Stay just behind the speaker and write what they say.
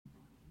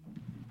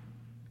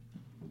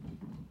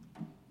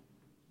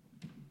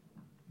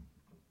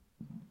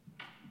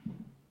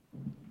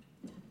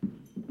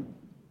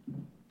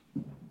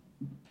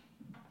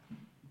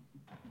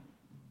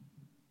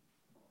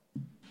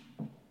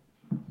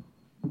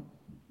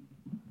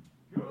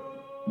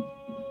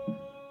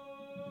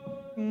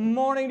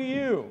morning to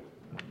you.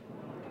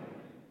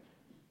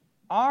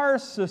 Our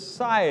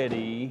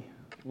society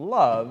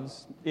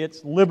loves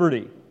its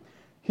liberty.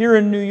 Here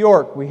in New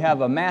York, we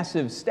have a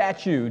massive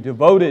statue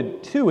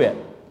devoted to it,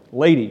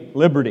 Lady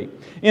Liberty.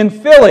 In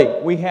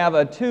Philly, we have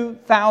a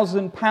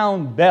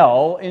 2,000-pound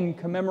bell in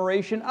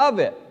commemoration of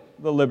it,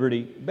 the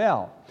Liberty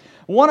Bell.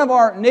 One of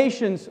our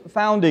nation's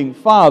founding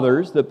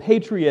fathers, the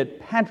patriot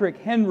Patrick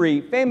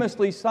Henry,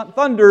 famously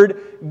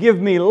thundered, "Give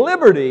me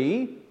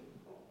liberty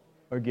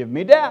or give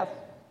me death."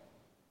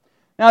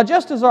 Now,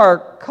 just as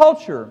our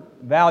culture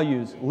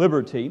values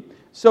liberty,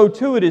 so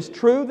too it is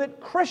true that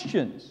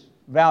Christians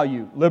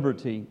value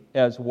liberty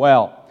as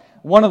well.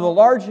 One of the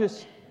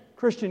largest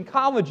Christian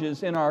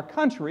colleges in our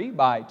country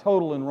by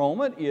total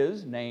enrollment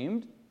is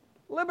named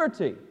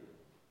Liberty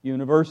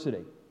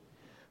University.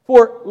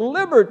 For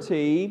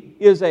liberty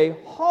is a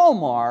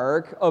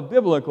hallmark of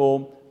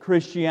biblical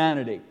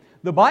Christianity.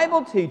 The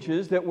Bible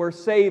teaches that we're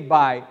saved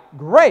by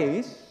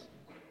grace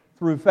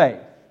through faith.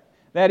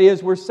 That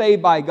is, we're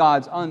saved by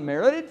God's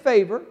unmerited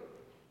favor,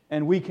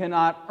 and we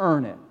cannot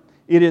earn it.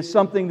 It is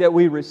something that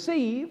we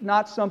receive,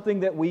 not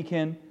something that we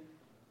can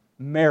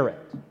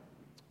merit.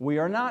 We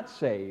are not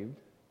saved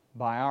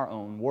by our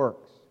own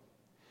works.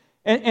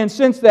 And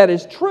since that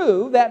is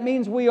true, that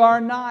means we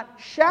are not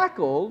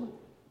shackled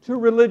to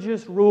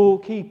religious rule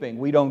keeping.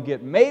 We don't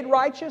get made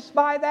righteous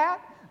by that,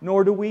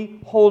 nor do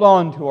we hold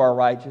on to our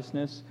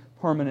righteousness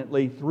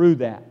permanently through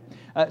that.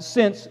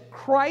 Since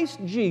Christ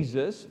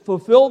Jesus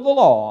fulfilled the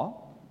law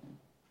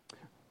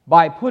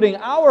by putting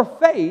our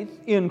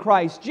faith in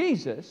Christ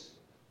Jesus,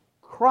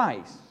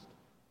 Christ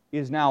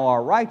is now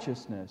our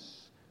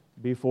righteousness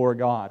before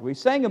God. We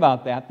sang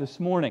about that this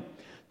morning.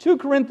 2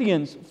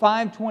 Corinthians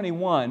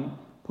 5:21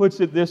 puts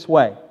it this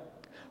way: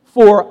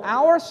 "For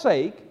our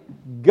sake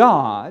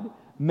God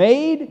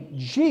made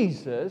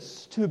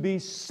Jesus to be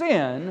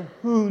sin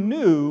who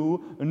knew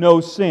no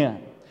sin,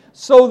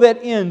 so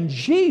that in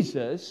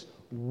Jesus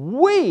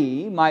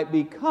we might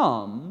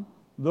become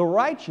the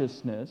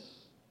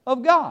righteousness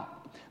of God."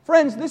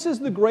 Friends, this is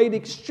the great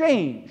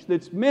exchange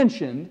that's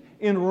mentioned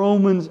in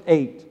Romans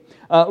 8.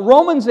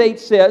 Romans 8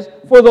 says,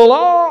 "For the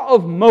law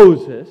of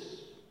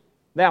Moses,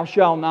 thou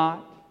shalt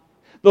not."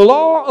 The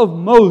law of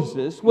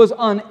Moses was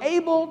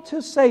unable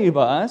to save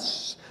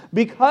us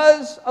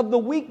because of the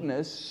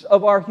weakness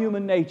of our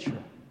human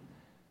nature.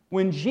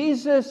 When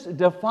Jesus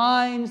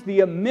defines the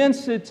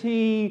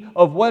immensity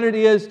of what it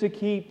is to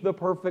keep the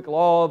perfect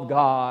law of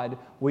God,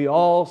 we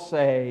all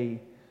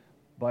say,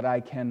 "But I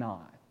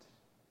cannot."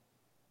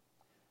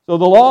 So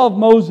the law of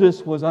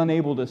Moses was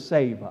unable to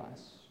save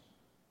us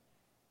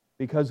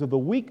because of the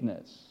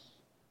weakness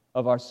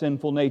of our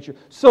sinful nature.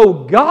 So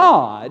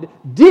God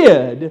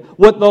did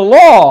what the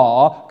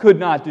law could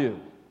not do.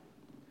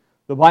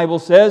 The Bible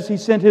says He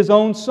sent His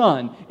own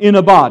Son in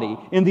a body,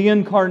 in the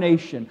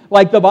incarnation,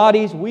 like the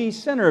bodies we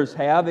sinners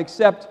have,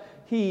 except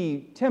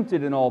He,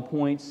 tempted in all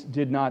points,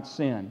 did not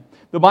sin.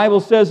 The Bible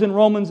says in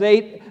Romans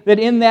 8 that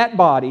in that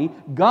body,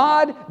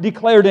 God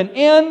declared an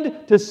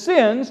end to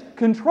sin's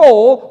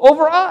control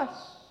over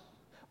us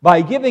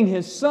by giving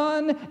His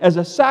Son as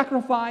a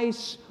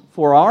sacrifice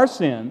for our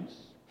sins.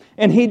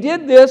 And He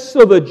did this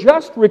so the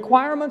just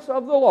requirements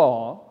of the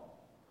law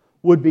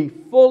would be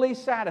fully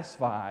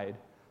satisfied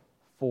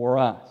for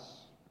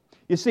us.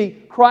 You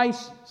see,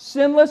 Christ's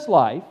sinless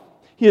life,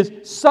 His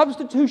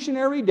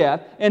substitutionary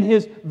death, and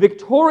His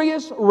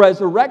victorious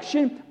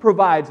resurrection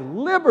provides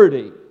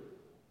liberty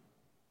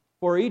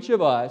for each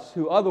of us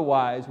who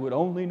otherwise would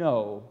only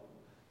know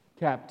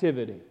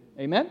captivity.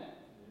 Amen?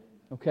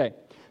 Okay.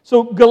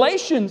 So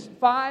Galatians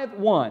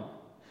 5:1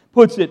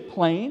 puts it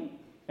plain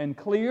and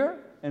clear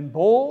and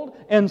bold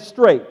and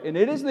straight. And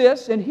it is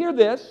this, and hear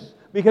this,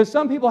 because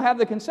some people have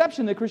the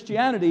conception that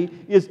Christianity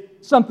is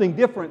something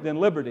different than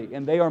liberty,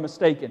 and they are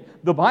mistaken.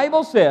 The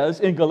Bible says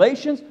in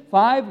Galatians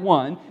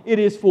 5:1, "It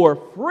is for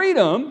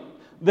freedom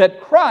that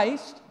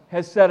Christ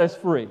has set us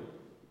free.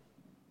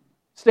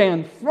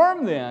 Stand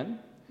firm then,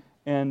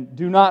 and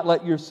do not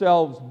let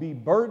yourselves be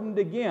burdened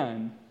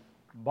again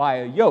by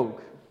a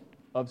yoke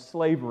of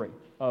slavery,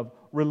 of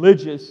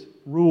religious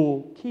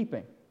rule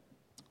keeping."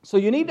 So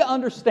you need to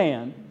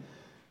understand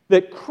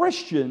that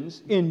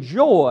Christians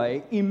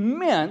enjoy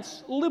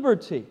immense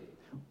liberty.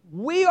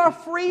 We are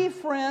free,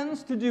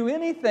 friends, to do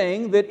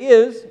anything that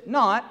is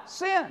not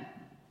sin.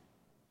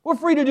 We're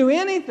free to do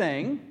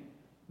anything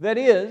that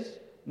is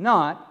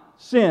not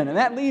sin. And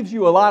that leaves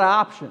you a lot of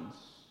options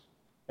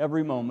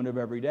every moment of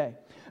every day.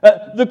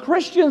 The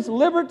Christian's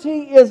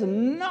liberty is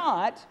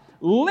not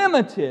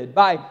limited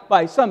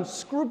by some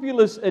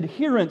scrupulous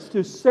adherence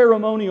to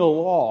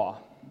ceremonial law,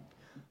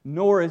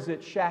 nor is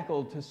it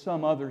shackled to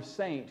some other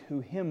saint who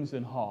hems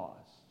and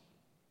haws.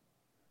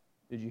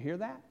 Did you hear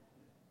that?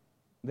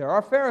 There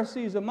are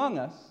Pharisees among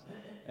us,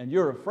 and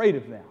you're afraid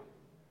of them.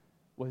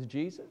 Was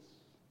Jesus?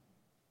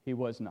 He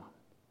was not.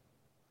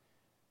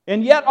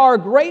 And yet our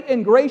great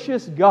and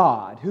gracious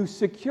God, who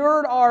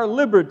secured our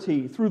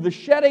liberty through the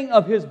shedding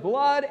of His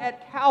blood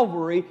at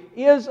Calvary,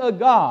 is a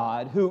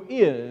God who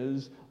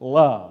is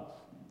love.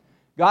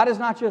 God is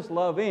not just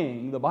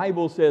loving. The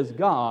Bible says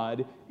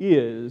God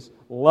is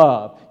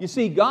love. You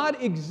see,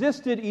 God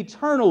existed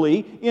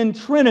eternally in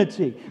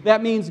Trinity.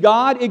 That means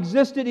God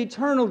existed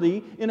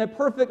eternally in a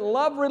perfect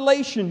love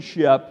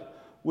relationship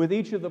with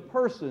each of the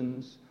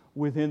persons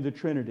within the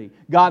Trinity.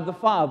 God the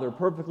Father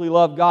perfectly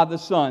loved God the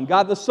Son.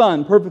 God the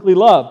Son perfectly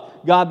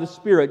loved God the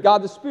Spirit.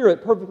 God the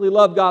Spirit perfectly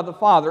loved God the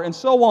Father, and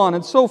so on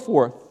and so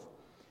forth.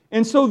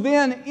 And so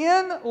then,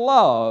 in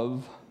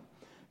love,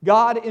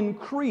 God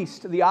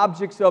increased the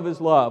objects of His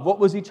love. What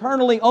was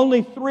eternally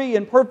only three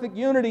in perfect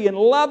unity and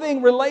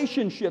loving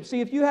relationship.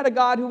 See, if you had a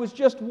God who was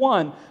just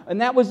one,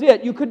 and that was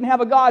it, you couldn't have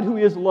a God who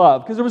is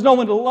love, because there was no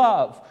one to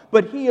love.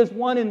 But He is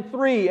one in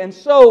three, and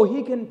so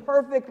He can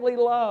perfectly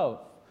love.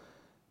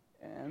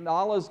 And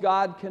Allah's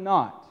God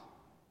cannot,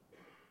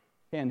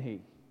 can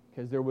He?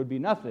 Because there would be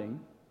nothing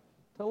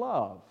to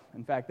love.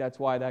 In fact, that's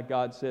why that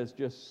God says,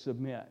 just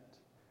submit.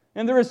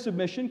 And there is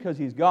submission because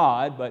He's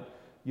God, but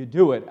you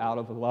do it out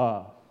of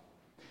love.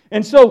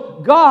 And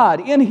so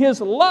God, in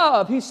His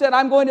love, He said,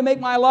 I'm going to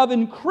make my love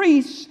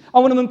increase. I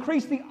want to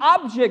increase the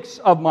objects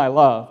of my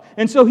love.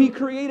 And so He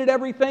created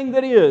everything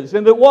that is,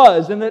 and that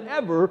was, and that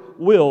ever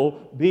will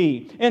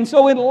be. And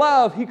so in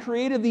love, He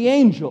created the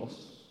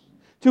angels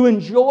to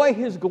enjoy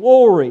His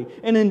glory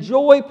and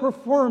enjoy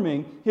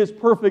performing His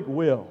perfect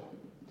will.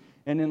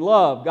 And in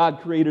love,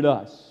 God created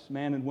us,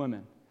 man and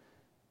women.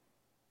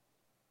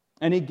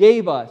 And He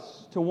gave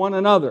us to one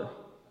another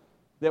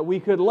that we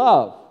could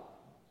love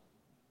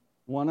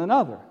one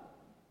another.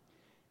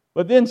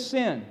 But then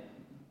sin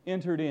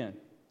entered in.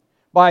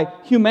 By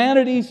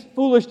humanity's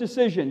foolish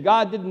decision,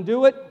 God didn't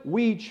do it,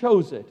 we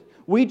chose it.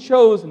 We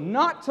chose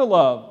not to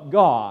love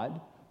God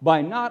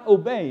by not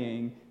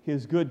obeying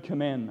His good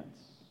commandments.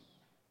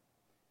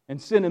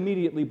 And sin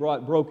immediately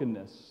brought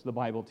brokenness, the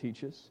Bible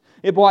teaches.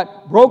 It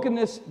brought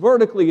brokenness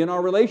vertically in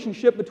our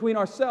relationship between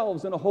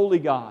ourselves and a holy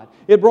God.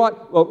 It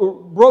brought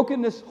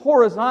brokenness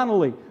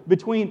horizontally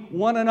between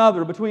one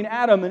another, between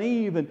Adam and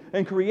Eve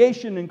and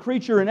creation and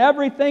creature and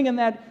everything in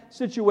that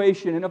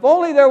situation. And if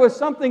only there was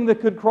something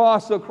that could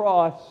cross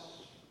across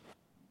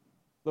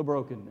the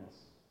brokenness.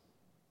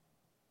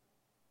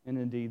 And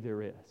indeed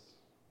there is.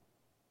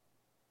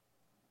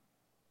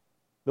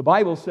 The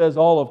Bible says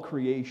all of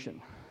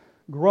creation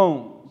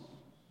groans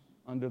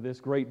under this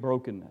great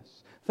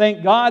brokenness.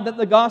 Thank God that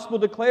the gospel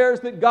declares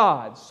that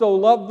God so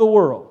loved the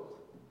world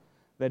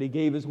that He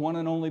gave His one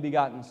and only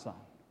begotten Son,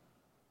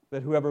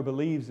 that whoever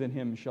believes in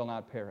Him shall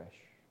not perish,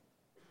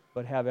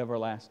 but have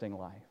everlasting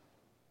life.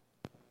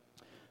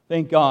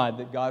 Thank God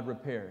that God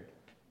repaired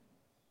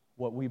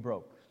what we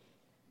broke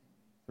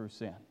through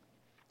sin.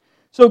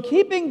 So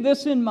keeping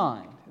this in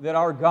mind, that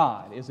our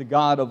God is a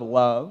God of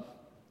love,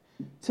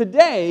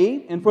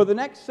 today, and for the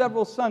next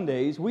several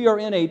Sundays, we are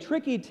in a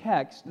tricky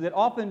text that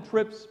often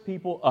trips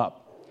people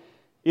up.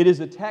 It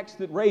is a text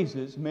that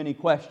raises many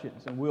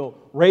questions, and we'll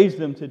raise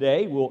them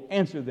today. We'll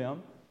answer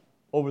them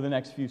over the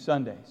next few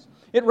Sundays.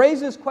 It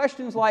raises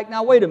questions like,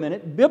 now wait a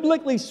minute,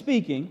 biblically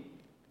speaking,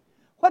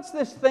 what's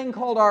this thing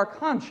called our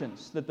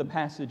conscience that the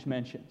passage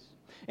mentions?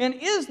 And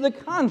is the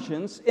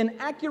conscience an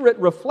accurate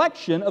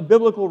reflection of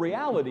biblical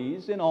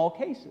realities in all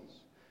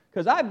cases?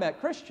 Because I've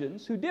met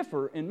Christians who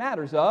differ in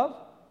matters of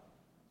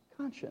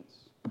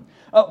conscience.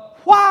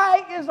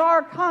 Why is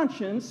our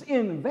conscience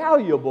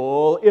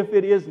invaluable if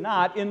it is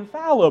not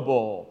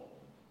infallible?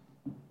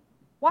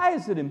 Why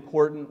is it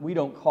important we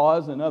don't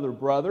cause another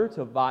brother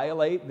to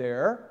violate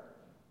their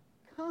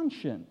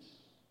conscience?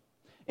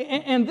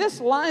 And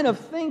this line of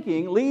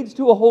thinking leads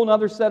to a whole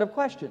other set of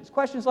questions.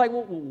 Questions like,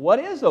 well, what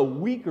is a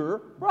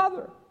weaker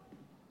brother?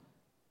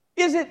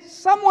 Is it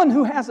someone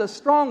who has a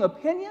strong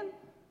opinion,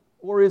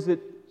 or is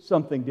it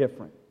something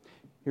different?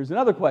 Here's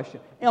another question.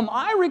 Am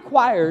I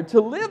required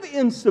to live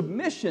in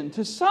submission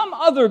to some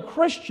other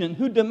Christian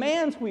who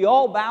demands we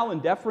all bow in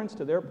deference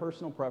to their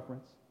personal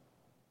preference?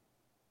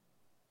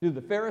 Do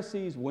the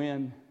Pharisees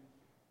win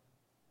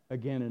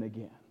again and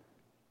again?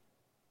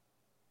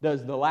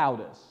 Does the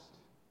loudest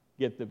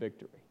get the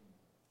victory?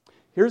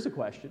 Here's a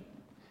question.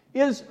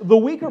 Is the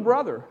weaker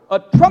brother a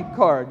trump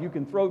card you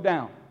can throw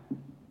down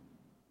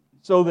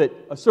so that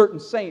a certain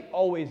saint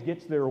always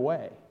gets their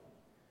way,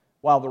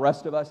 while the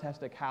rest of us has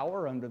to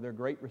cower under their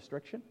great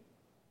restriction?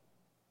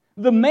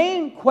 The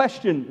main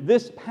question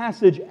this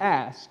passage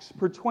asks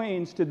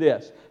pertains to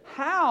this.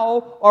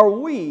 How are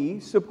we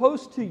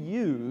supposed to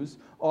use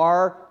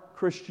our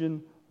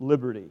Christian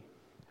liberty?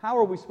 How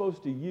are we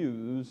supposed to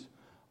use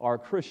our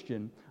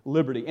Christian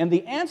liberty? And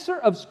the answer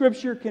of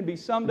Scripture can be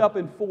summed up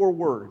in 4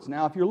 words.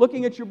 Now, if you're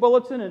looking at your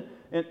bulletin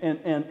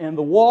and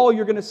the wall,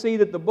 you're going to see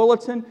that the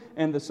bulletin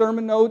and the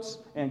sermon notes,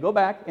 and go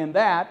back, and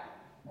that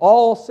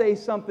all say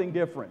something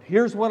different.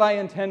 Here's what I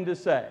intend to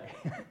say.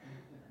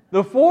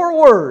 The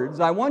 4 words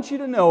I want you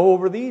to know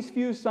over these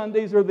few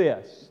Sundays are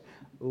this: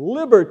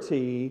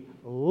 liberty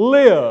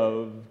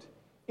lived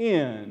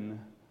in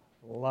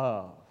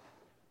love.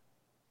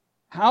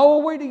 How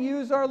are we to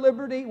use our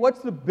liberty?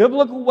 What's the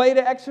biblical way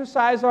to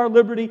exercise our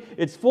liberty?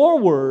 It's 4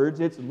 words.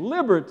 It's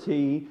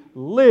liberty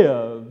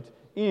lived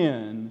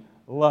in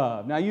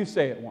love. Now you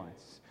say it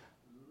once.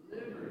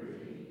 Liberty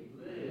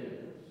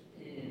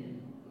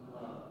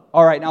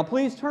All right, now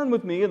please turn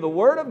with me in the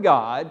Word of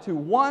God to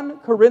 1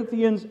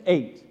 Corinthians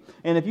 8.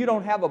 And if you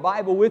don't have a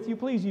Bible with you,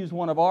 please use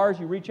one of ours.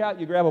 You reach out,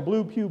 you grab a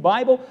Blue Pew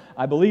Bible.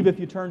 I believe if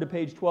you turn to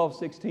page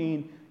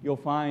 1216, you'll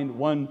find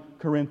 1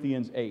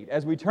 Corinthians 8.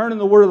 As we turn in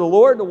the Word of the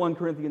Lord to 1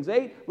 Corinthians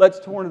 8, let's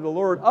turn to the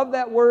Lord of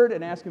that Word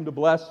and ask Him to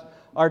bless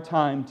our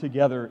time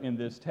together in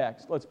this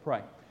text. Let's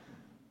pray.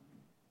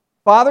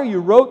 Father, you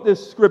wrote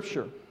this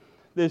Scripture,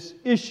 this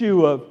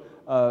issue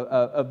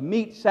of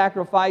meat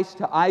sacrificed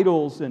to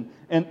idols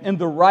and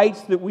the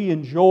rights that we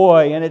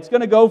enjoy. And it's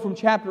going to go from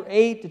chapter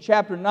 8 to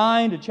chapter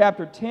 9 to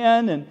chapter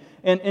 10.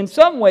 And in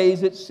some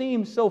ways, it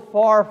seems so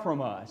far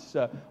from us.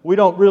 We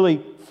don't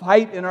really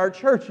fight in our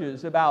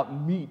churches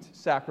about meat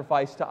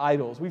sacrificed to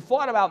idols. We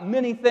fought about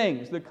many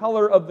things, the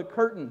color of the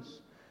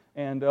curtains,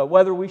 and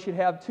whether we should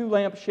have 2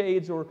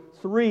 lampshades or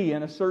 3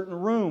 in a certain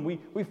room.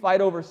 We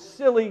fight over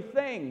silly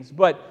things.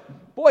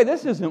 But, boy,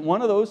 this isn't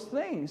one of those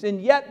things.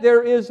 And yet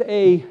there is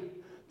a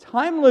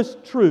timeless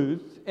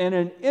truth and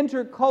an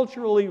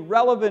interculturally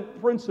relevant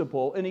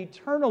principle, an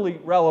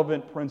eternally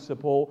relevant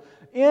principle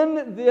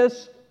in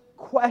this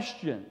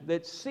question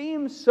that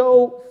seems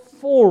so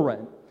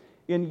foreign,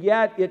 and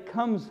yet it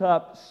comes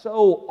up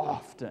so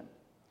often.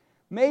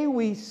 May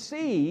we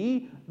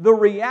see the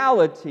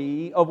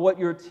reality of what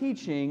you're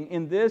teaching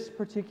in this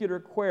particular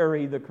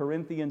query the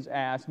Corinthians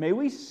asked. May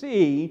we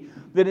see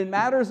that in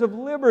matters of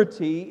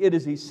liberty, it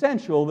is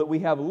essential that we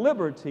have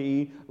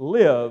liberty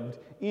lived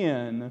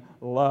in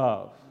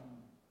love.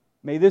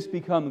 May this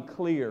become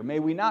clear. May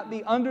we not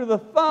be under the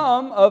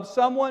thumb of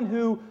someone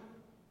who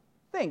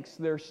thinks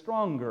they're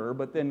stronger,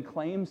 but then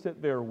claims that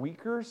they're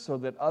weaker so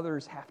that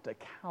others have to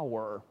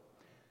cower.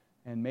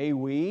 And may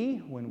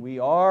we, when we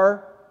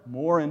are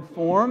more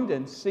informed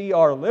and see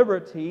our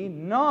liberty,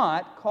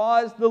 not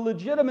cause the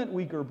legitimate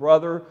weaker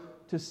brother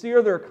to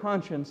sear their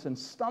conscience and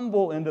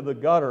stumble into the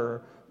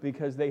gutter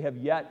because they have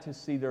yet to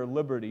see their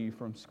liberty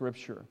from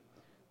Scripture.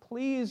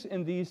 Please,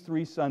 in these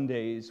 3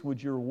 Sundays,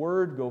 would your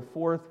word go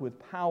forth with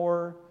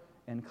power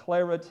and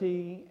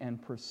clarity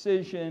and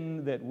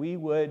precision, that we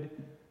would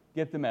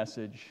get the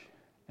message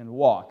and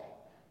walk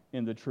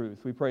in the truth.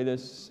 We pray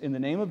this in the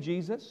name of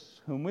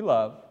Jesus, whom we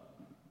love.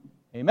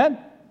 Amen.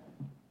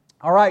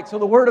 All right, so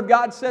the Word of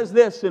God says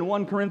this in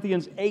 1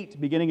 Corinthians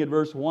 8, beginning at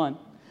verse 1.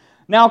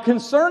 Now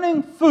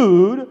concerning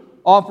food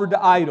offered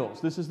to idols.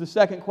 This is the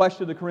second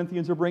question the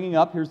Corinthians are bringing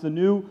up. Here's the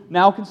new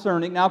now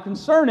concerning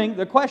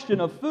the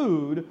question of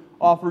food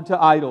offered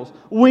to idols.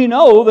 We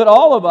know that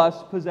all of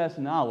us possess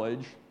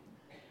knowledge.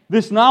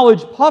 This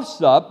knowledge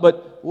puffs up,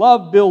 but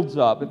love builds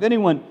up. If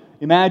anyone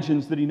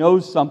imagines that he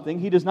knows something,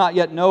 he does not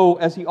yet know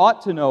as he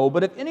ought to know.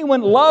 But if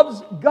anyone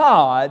loves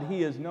God,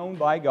 he is known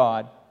by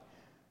God.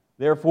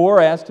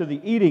 Therefore, as to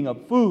the eating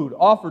of food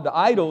offered to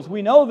idols,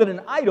 we know that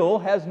an idol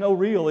has no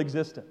real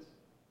existence.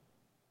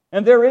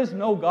 And there is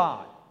no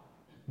God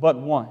but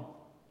one.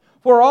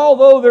 For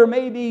although there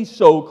may be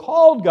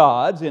so-called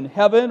gods in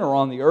heaven or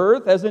on the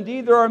earth, as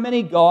indeed there are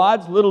many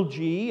gods, little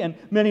g, and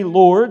many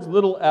lords,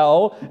 little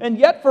l, and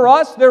yet for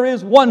us there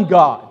is one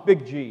God,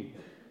 big G,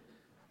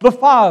 the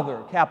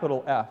Father,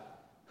 capital F,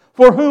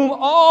 for whom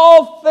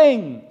all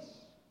things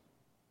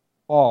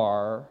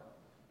are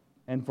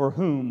and for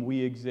whom we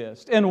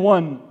exist, and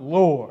one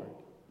Lord,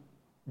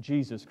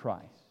 Jesus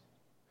Christ,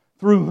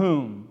 through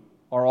whom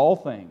are all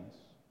things,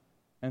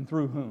 and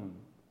through whom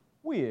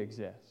we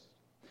exist.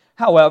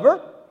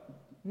 However,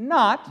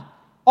 not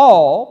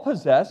all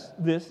possess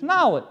this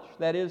knowledge.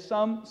 That is,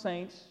 some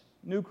saints,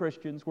 new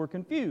Christians, were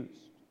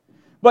confused.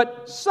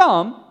 But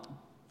some,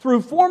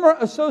 through former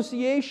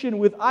association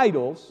with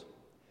idols,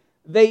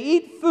 they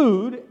eat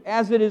food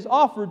as it is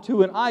offered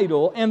to an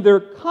idol, and their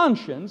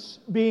conscience,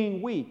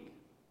 being weak,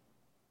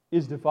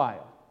 is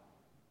defiled.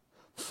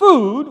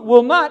 Food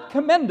will not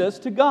commend us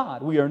to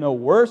God. We are no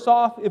worse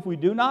off if we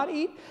do not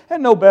eat,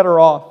 and no better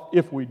off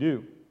if we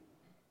do.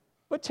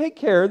 But take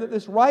care that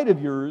this right of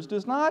yours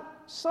does not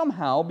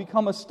somehow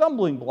become a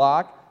stumbling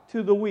block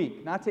to the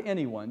weak. Not to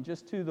anyone,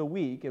 just to the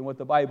weak, and what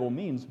the Bible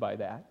means by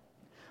that.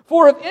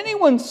 For if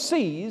anyone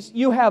sees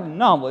you have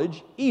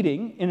knowledge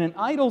eating in an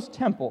idol's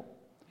temple,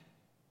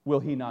 will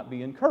he not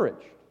be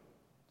encouraged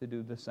to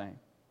do the same?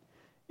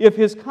 If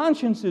his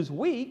conscience is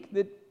weak,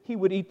 that he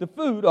would eat the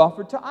food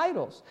offered to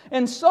idols.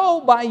 And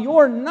so, by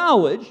your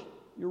knowledge,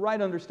 your right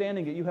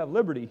understanding that you have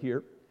liberty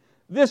here,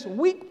 this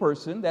weak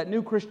person, that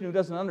new Christian who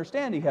doesn't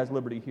understand he has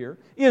liberty here,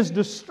 is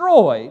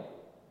destroyed,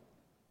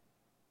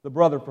 the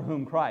brother for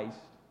whom Christ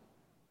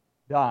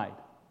died.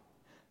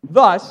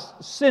 Thus,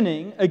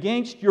 sinning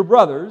against your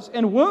brothers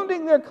and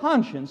wounding their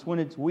conscience when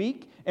it's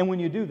weak, and when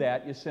you do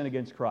that, you sin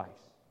against Christ.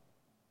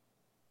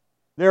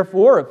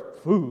 Therefore,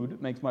 if food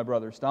makes my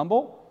brother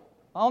stumble,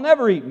 I'll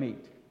never eat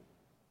meat,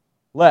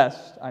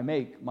 lest I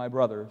make my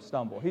brother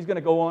stumble. He's going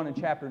to go on in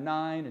chapter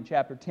 9 and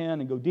chapter 10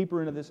 and go deeper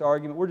into this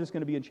argument. We're just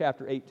going to be in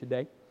chapter 8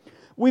 today.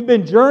 We've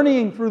been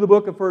journeying through the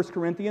book of 1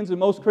 Corinthians, and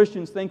most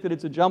Christians think that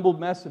it's a jumbled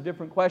mess of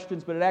different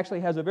questions, but it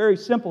actually has a very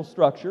simple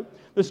structure.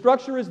 The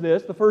structure is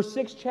this. The first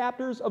 6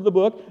 chapters of the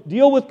book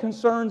deal with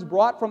concerns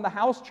brought from the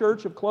house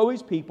church of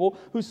Chloe's people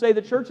who say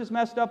the church is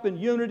messed up in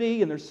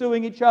unity, and they're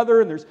suing each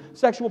other, and there's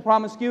sexual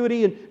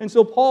promiscuity, and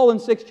so Paul in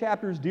 6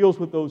 chapters deals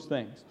with those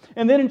things.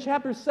 And then in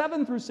chapters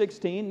 7 through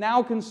 16,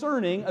 now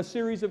concerning a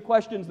series of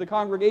questions the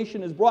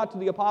congregation has brought to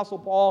the Apostle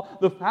Paul,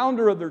 the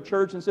founder of their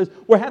church, and says,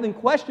 we're having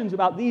questions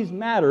about these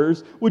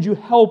matters. Would you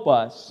help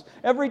us?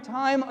 Every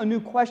time a new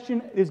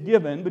question is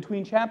given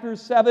between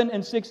chapters 7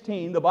 and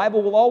 16, the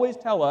Bible will always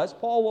tell us,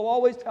 Paul will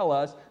always tell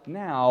us,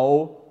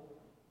 now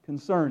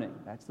concerning.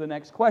 That's the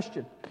next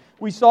question.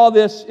 We saw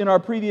this in our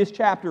previous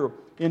chapter,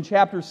 in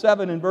chapter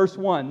 7 and verse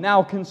 1.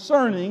 Now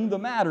concerning the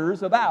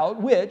matters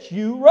about which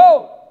you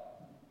wrote.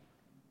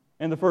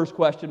 And the first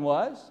question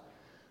was,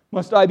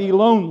 must I be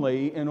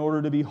lonely in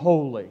order to be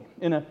holy?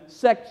 In a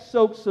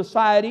sect-soaked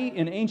society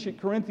in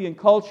ancient Corinthian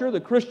culture, the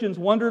Christians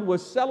wondered,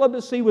 was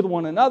celibacy with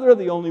one another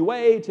the only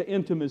way to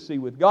intimacy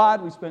with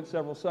God? We spent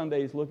several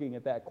Sundays looking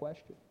at that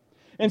question.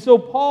 And so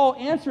Paul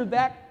answered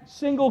that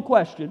single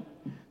question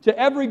to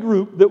every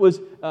group that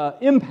was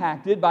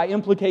impacted by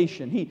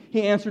implication.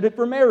 He answered it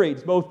for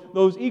marrieds, both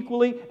those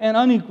equally and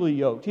unequally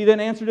yoked. He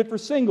then answered it for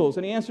singles,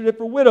 and he answered it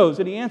for widows,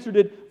 and he answered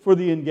it for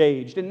the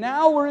engaged. And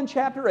now we're in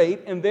chapter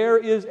 8, and there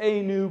is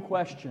a new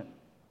question.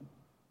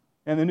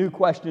 And the new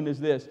question is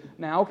this.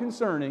 Now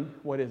concerning,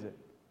 what is it?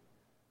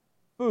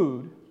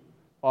 Food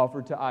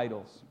offered to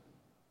idols.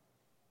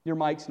 Your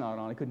mic's not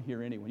on. I couldn't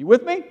hear anyone. You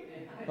with me?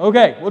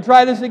 Okay, we'll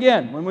try this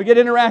again when we get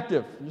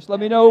interactive. Just let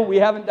me know we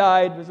haven't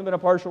died. This hasn't been a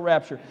partial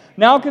rapture.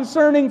 Now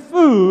concerning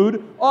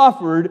food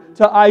offered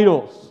to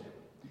idols.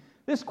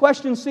 This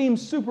question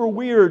seems super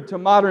weird to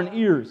modern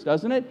ears,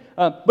 doesn't it?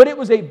 But it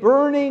was a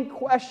burning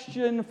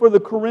question for the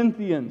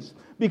Corinthians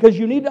because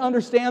you need to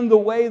understand the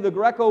way the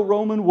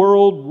Greco-Roman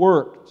world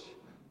worked,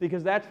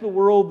 because that's the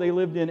world they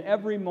lived in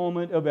every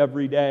moment of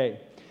every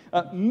day.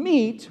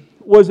 Meat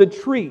was a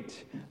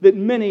treat that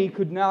many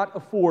could not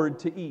afford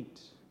to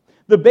eat.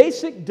 The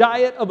basic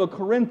diet of a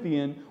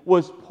Corinthian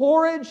was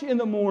porridge in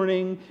the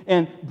morning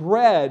and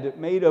bread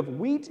made of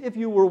wheat if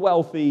you were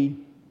wealthy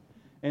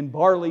and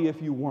barley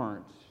if you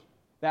weren't.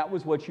 That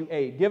was what you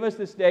ate. Give us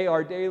this day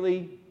our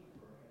daily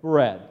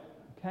bread.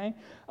 Okay?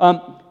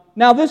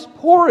 Now this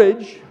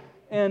porridge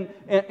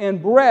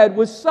and bread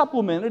was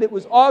supplemented, it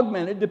was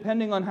augmented,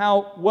 depending on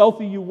how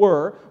wealthy you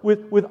were,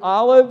 with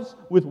olives,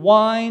 with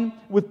wine,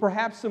 with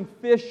perhaps some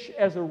fish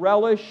as a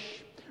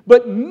relish.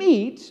 But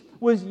meat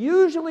was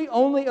usually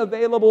only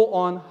available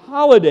on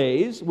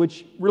holidays,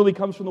 which really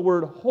comes from the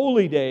word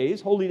holy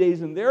days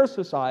in their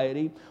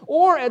society,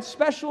 or at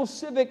special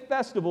civic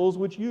festivals,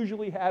 which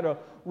usually had a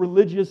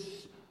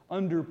religious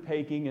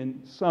undertaking in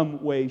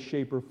some way,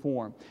 shape, or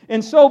form.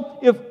 And so,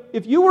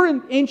 if you were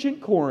in ancient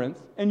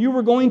Corinth and you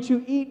were going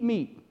to eat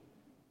meat,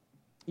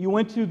 you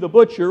went to the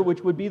butcher,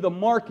 which would be the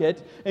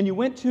market, and you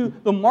went to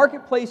the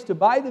marketplace to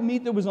buy the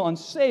meat that was on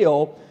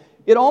sale,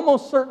 it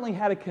almost certainly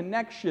had a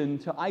connection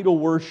to idol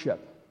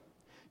worship.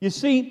 You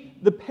see,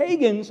 the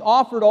pagans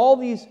offered all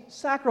these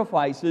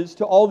sacrifices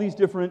to all these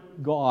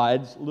different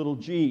gods, little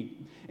g.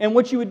 And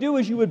what you would do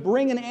is you would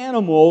bring an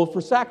animal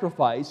for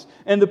sacrifice,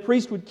 and the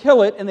priest would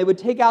kill it, and they would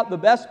take out the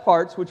best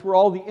parts, which were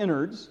all the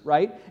innards,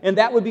 right? And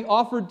that would be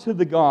offered to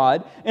the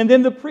god. And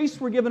then the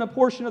priests were given a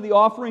portion of the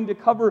offering to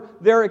cover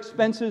their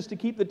expenses to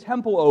keep the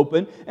temple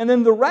open. And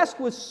then the rest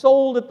was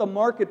sold at the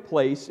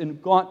marketplace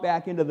and got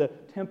back into the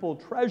temple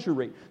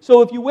treasury.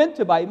 So if you went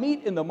to buy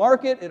meat in the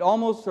market, it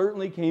almost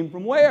certainly came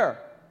from where?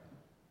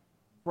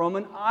 From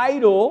an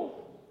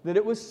idol that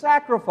it was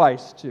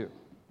sacrificed to.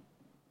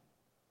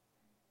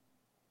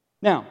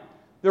 Now,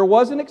 there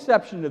was an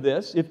exception to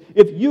this.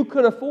 If you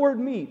could afford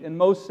meat, and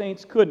most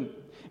saints couldn't,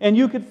 and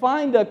you could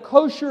find a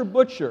kosher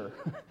butcher,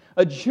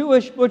 a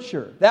Jewish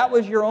butcher, that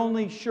was your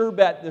only sure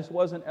bet this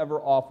wasn't ever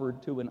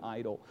offered to an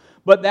idol.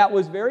 But that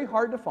was very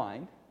hard to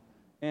find,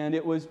 and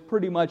it was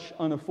pretty much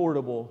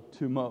unaffordable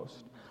to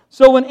most.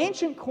 So in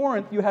ancient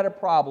Corinth, you had a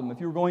problem if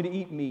you were going to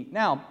eat meat.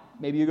 Now,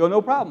 maybe you go,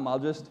 no problem, I'll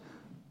just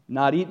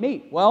not eat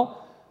meat.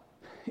 Well,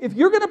 if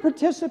you're going to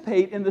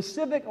participate in the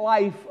civic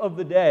life of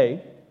the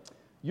day,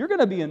 you're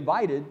going to be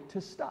invited to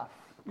stuff.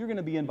 You're going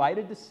to be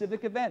invited to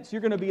civic events.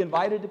 You're going to be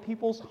invited to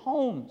people's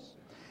homes.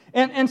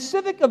 And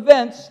civic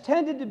events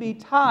tended to be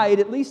tied,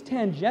 at least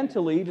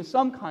tangentially, to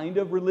some kind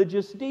of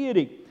religious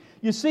deity.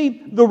 You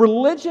see, the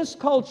religious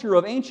culture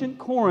of ancient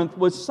Corinth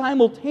was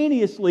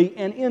simultaneously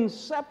and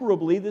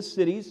inseparably the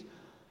city's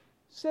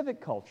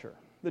civic culture.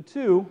 The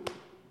two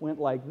went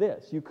like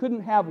this. You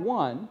couldn't have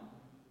one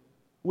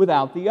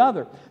without the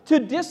other. To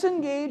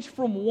disengage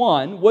from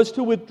one was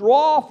to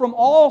withdraw from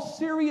all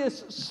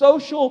serious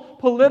social,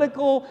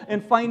 political,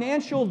 and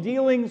financial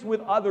dealings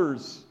with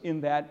others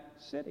in that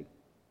city.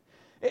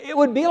 It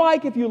would be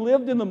like if you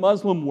lived in the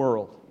Muslim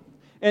world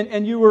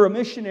and you were a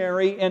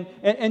missionary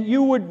and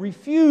you would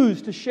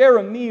refuse to share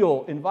a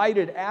meal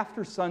invited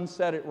after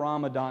sunset at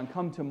Ramadan.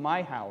 Come to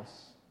my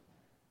house.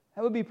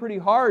 That would be pretty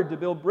hard to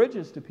build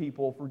bridges to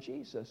people for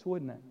Jesus,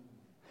 wouldn't it?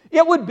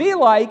 It would be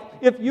like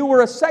if you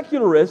were a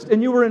secularist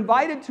and you were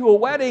invited to a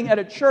wedding at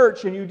a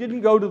church and you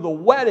didn't go to the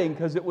wedding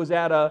because it was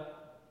at a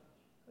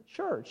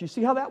church. You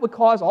see how that would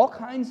cause all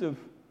kinds of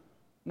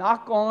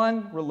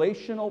knock-on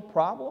relational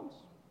problems?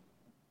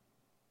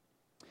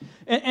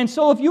 And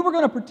so if you were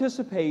going to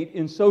participate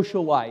in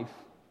social life,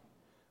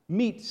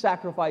 meat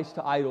sacrificed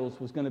to idols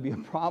was going to be a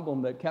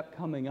problem that kept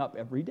coming up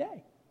every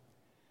day.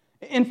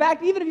 In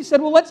fact, even if you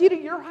said, well, let's eat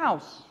at your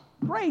house,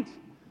 great.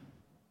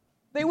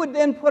 They would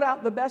then put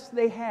out the best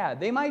they had.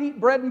 They might eat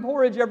bread and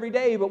porridge every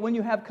day, but when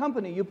you have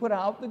company, you put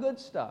out the good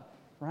stuff,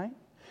 right?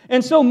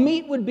 And so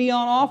meat would be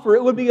on offer.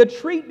 It would be a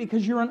treat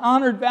because you're an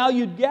honored,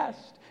 valued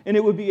guest. And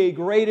it would be a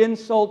great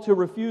insult to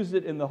refuse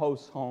it in the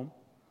host's home.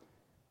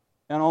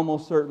 And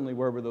almost certainly,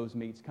 where were those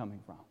meats coming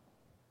from?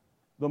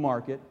 The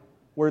market.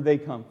 Where'd they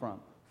come from?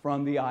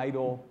 From the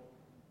idol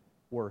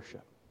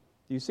worship.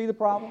 Do you see the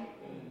problem?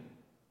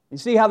 You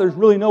see how there's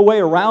really no way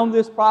around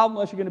this problem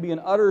unless you're going to be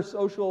an utter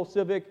social,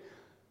 civic,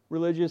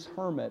 religious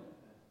hermit.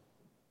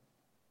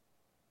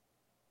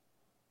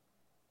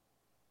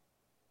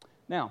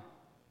 Now,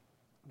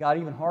 got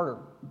even harder.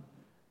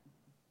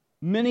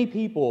 Many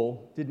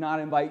people did not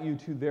invite you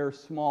to their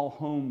small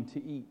home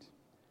to eat.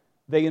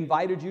 They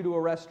invited you to a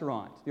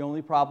restaurant. The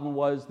only problem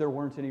was there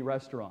weren't any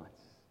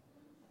restaurants.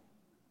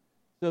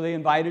 So they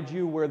invited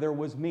you where there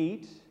was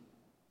meat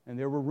and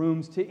there were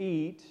rooms to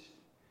eat.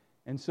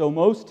 And so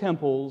most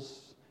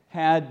temples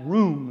had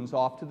rooms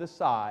off to the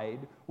side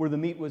where the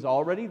meat was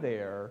already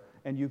there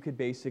and you could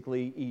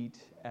basically eat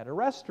at a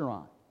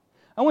restaurant.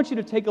 I want you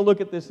to take a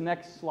look at this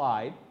next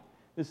slide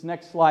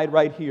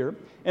right here.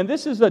 And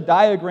this is a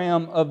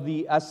diagram of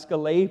the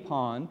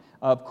Asclepion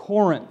of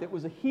Corinth. It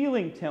was a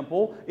healing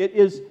temple. It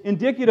is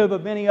indicative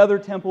of many other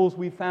temples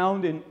we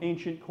found in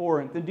ancient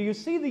Corinth. And do you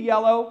see the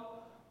yellow?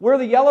 Where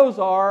the yellows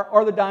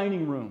are the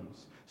dining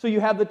rooms. So you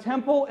have the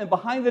temple, and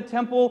behind the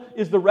temple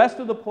is the rest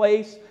of the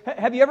place.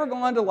 Have you ever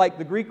gone to like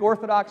the Greek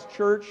Orthodox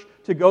Church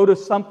to go to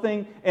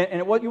something,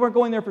 and what you weren't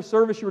going there for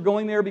service, you were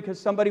going there because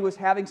somebody was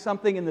having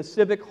something in the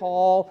civic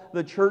hall,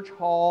 the church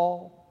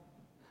hall?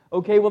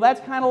 Okay, well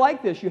that's kind of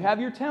like this. You have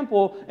your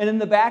temple, and in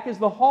the back is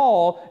the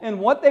hall, and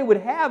what they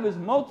would have is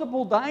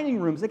multiple dining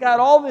rooms. They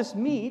got all this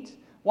meat.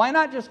 Why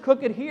not just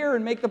cook it here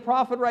and make the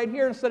profit right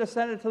here instead of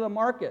sending it to the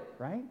market,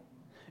 right?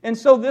 And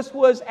so this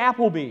was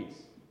Applebee's.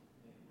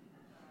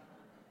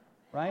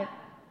 Right?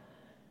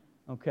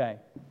 Okay.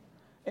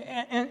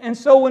 And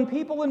so when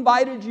people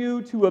invited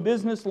you to a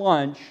business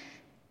lunch,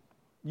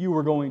 you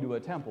were going to a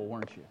temple,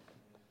 weren't you?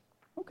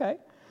 Okay.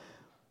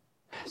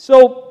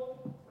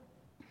 So,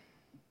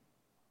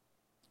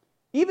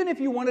 even if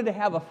you wanted to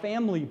have a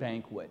family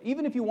banquet,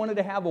 even if you wanted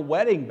to have a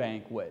wedding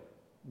banquet,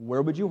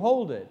 where would you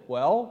hold it?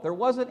 Well, there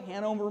wasn't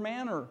Hanover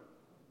Manor.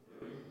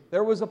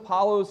 There was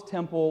Apollo's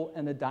temple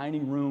and a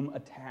dining room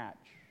attached.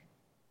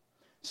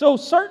 So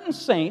certain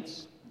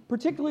saints,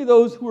 particularly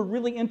those who are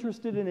really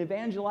interested in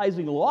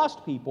evangelizing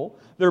lost people,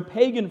 their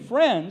pagan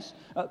friends,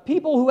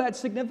 people who had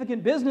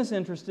significant business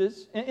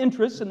interests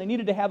and they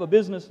needed to have a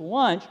business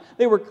lunch,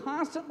 they were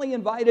constantly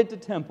invited to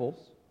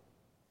temples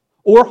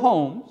or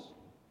homes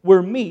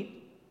where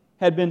meat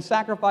had been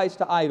sacrificed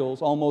to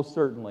idols almost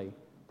certainly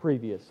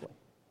previously.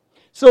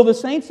 So the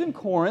saints in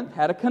Corinth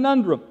had a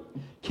conundrum.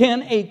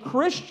 Can a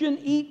Christian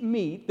eat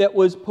meat that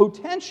was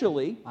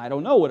potentially, I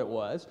don't know what it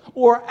was,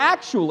 or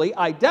actually,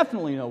 I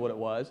definitely know what it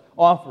was,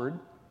 offered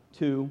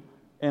to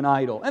an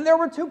idol? And there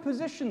were two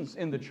positions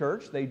in the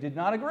church. They did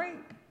not agree,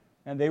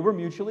 and they were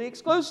mutually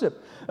exclusive.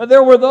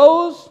 There were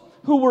those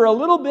who were a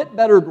little bit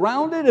better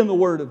grounded in the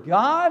Word of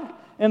God,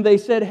 and they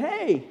said,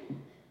 hey,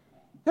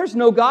 there's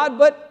no God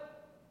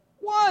but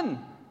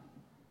one.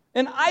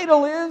 An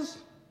idol is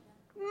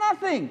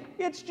nothing.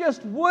 It's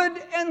just wood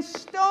and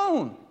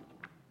stone.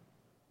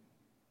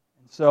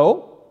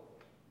 So,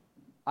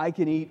 I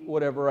can eat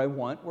whatever I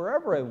want,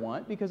 wherever I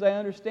want, because I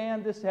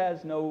understand this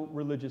has no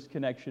religious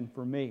connection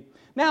for me.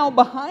 Now,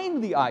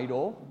 behind the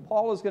idol,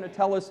 Paul is going to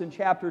tell us in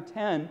chapter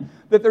 10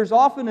 that there's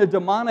often a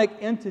demonic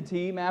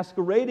entity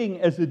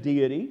masquerading as a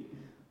deity,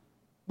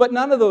 but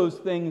none of those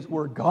things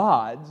were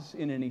gods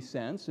in any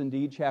sense.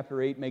 Indeed,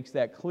 chapter 8 makes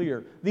that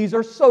clear. These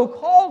are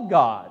so-called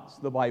gods,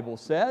 the Bible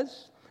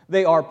says.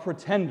 They are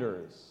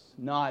pretenders,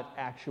 not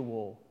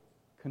actual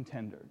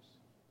contenders.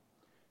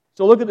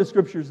 So look at the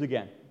scriptures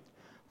again.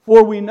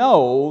 For we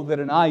know that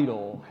an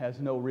idol has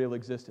no real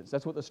existence.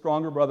 That's what the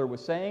stronger brother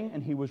was saying,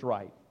 and he was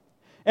right.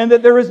 And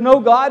that there is no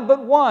God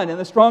but one, and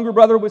the stronger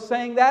brother was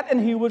saying that, and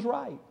he was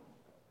right.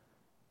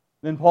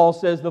 Then Paul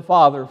says, the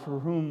Father, for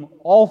whom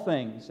all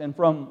things and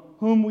from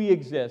whom we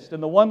exist,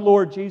 and the one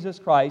Lord Jesus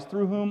Christ,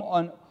 through whom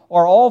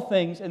are all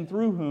things and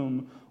through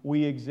whom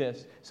we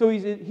exist. So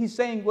he's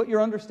saying what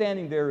you're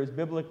understanding there is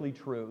biblically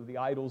true. The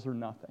idols are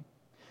nothing.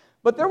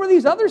 But there were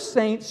these other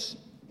saints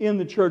in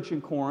the church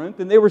in Corinth,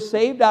 and they were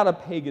saved out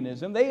of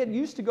paganism. They had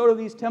used to go to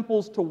these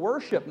temples to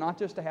worship, not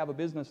just to have a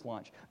business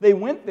lunch. They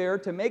went there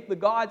to make the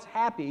gods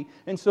happy,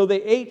 and so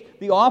they ate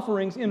the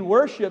offerings in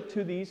worship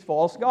to these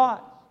false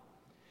gods.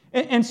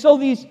 And so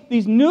these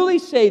newly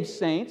saved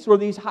saints, or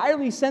these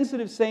highly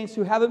sensitive saints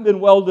who haven't been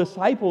well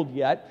discipled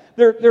yet,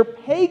 their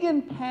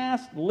pagan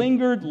past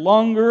lingered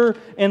longer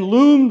and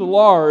loomed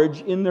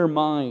large in their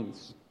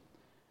minds.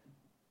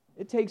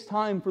 It takes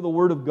time for the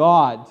Word of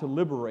God to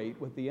liberate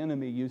what the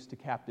enemy used to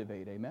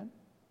captivate. Amen?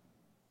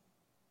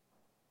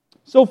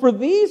 So for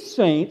these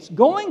saints,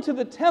 going to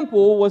the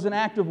temple was an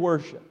act of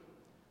worship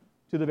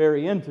to the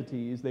very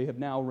entities they have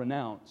now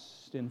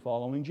renounced in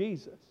following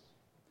Jesus.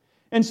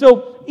 And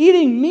so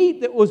eating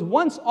meat that was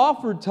once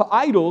offered to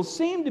idols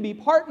seemed to be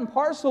part and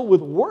parcel with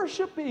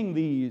worshiping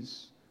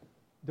these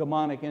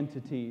demonic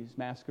entities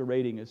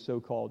masquerading as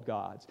so-called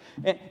gods.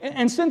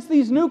 And since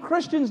these new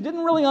Christians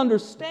didn't really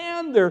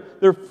understand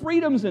their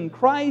freedoms in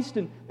Christ,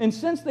 and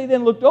since they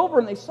then looked over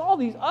and they saw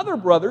these other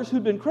brothers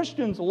who'd been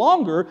Christians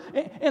longer,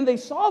 and they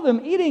saw them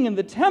eating in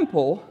the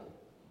temple,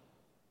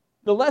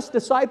 the less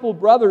discipled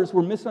brothers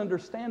were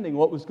misunderstanding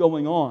what was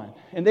going on.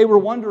 And they were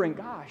wondering,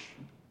 gosh,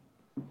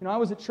 I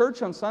was at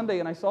church on Sunday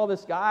and I saw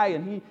this guy,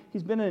 and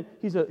he's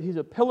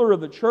a pillar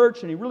of the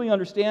church, and he really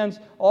understands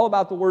all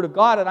about the Word of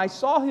God. And I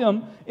saw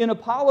him in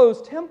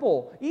Apollo's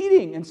temple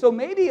eating. And so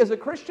maybe as a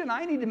Christian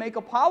I need to make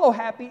Apollo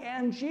happy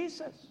and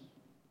Jesus.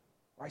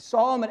 Or I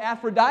saw him at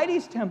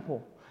Aphrodite's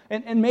temple.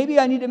 And maybe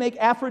I need to make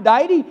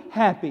Aphrodite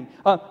happy.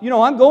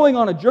 I'm going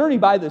on a journey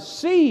by the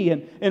sea,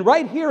 and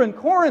right here in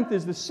Corinth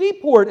is the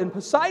seaport and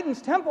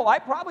Poseidon's temple. I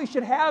probably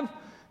should have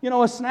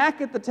a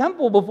snack at the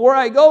temple before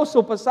I go,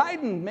 so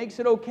Poseidon makes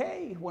it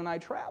okay when I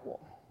travel.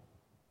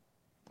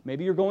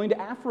 Maybe you're going to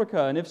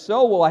Africa, and if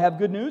so, well, I have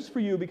good news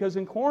for you, because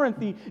in Corinth,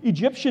 the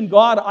Egyptian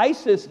god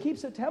Isis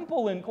keeps a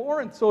temple in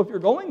Corinth, so if you're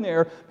going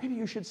there, maybe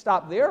you should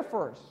stop there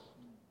first.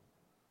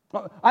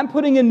 I'm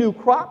putting in new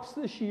crops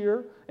this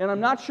year, and I'm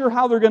not sure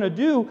how they're going to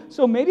do,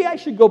 so maybe I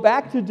should go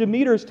back to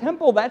Demeter's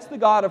temple. That's the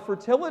god of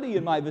fertility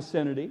in my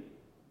vicinity.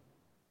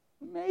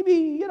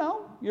 Maybe,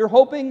 you're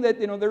hoping that,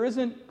 there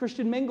isn't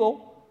Christian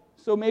mingle.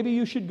 So maybe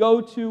you should go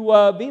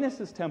to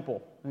Venus's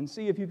temple and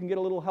see if you can get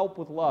a little help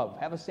with love.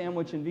 Have a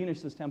sandwich in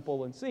Venus's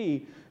temple and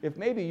see if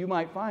maybe you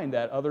might find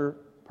that other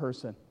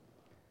person.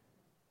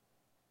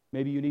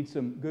 Maybe you need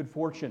some good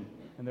fortune.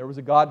 And there was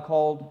a god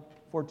called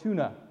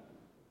Fortuna.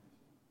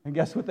 And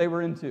guess what they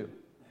were into?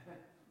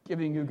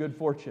 Giving you good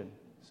fortune.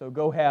 So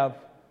go have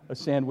a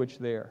sandwich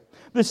there.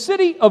 The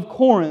city of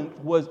Corinth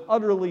was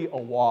utterly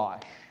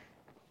awash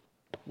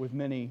with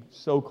many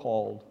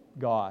so-called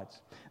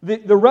gods.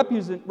 The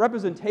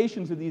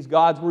representations of these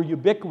gods were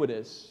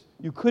ubiquitous.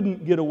 You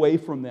couldn't get away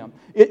from them.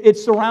 It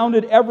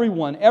surrounded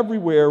everyone,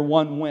 everywhere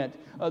one went.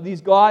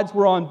 These gods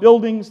were on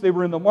buildings, they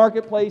were in the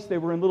marketplace, they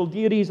were in little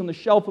deities on the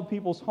shelf of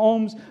people's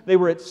homes, they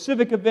were at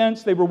civic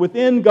events, they were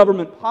within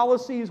government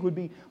policies, would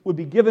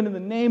be given in the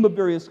name of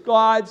various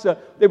gods.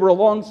 They were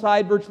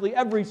alongside virtually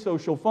every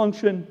social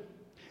function.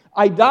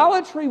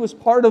 Idolatry was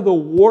part of the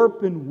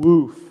warp and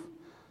woof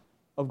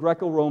of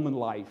Greco-Roman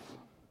life.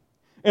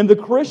 And the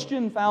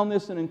Christian found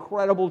this an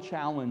incredible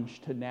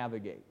challenge to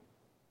navigate.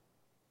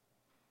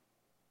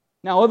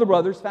 Now, other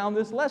brothers found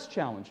this less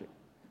challenging.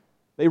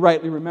 They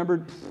rightly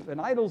remembered, an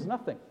idol's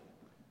nothing,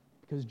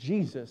 because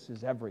Jesus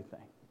is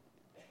everything.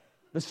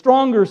 The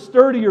stronger,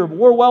 sturdier,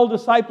 more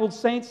well-discipled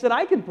saints said,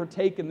 I can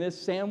partake in this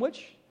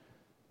sandwich.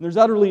 There's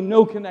utterly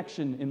no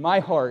connection in my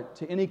heart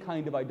to any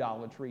kind of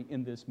idolatry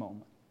in this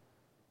moment.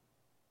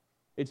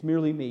 It's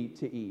merely meat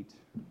to eat,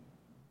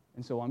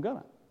 and so I'm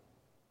gonna.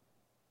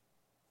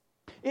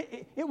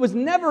 It was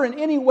never in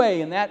any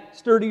way in that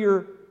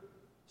sturdier,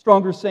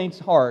 stronger saint's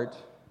heart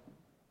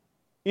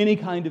any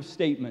kind of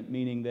statement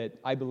meaning that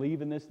I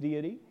believe in this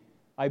deity,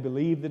 I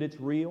believe that it's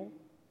real.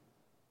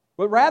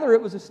 But rather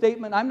it was a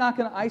statement, I'm not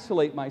going to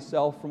isolate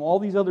myself from all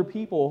these other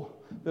people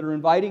that are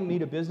inviting me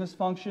to business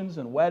functions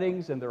and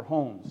weddings and their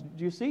homes.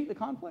 Do you see the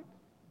conflict?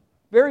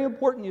 Very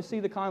important you see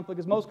the conflict,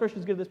 because most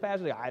Christians get to this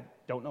passage, I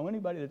don't know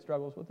anybody that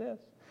struggles with this.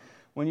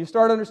 When you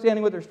start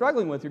understanding what they're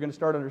struggling with, you're going to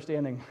start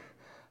understanding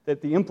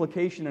that the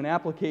implication and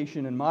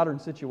application in modern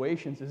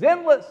situations is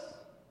endless.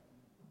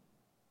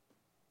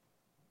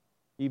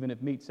 Even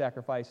if meat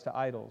sacrificed to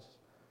idols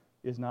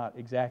is not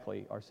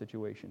exactly our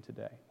situation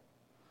today.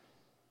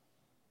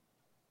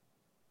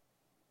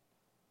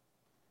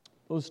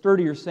 Those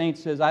sturdier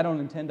saints says, I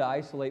don't intend to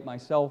isolate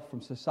myself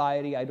from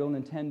society. I don't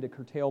intend to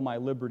curtail my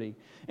liberty.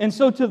 And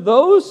so to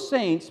those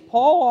saints,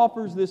 Paul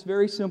offers this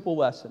very simple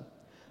lesson.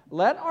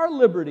 Let our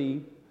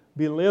liberty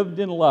be lived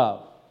in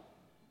love.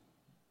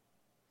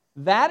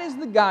 That is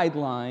the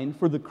guideline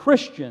for the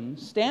Christian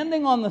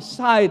standing on the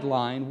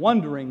sideline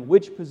wondering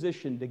which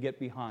position to get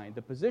behind.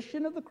 The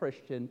position of the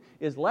Christian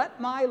is let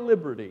my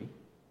liberty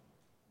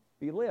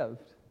be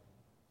lived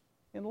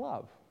in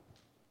love.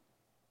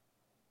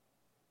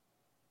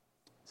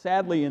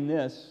 Sadly, in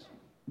this,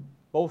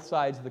 both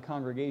sides of the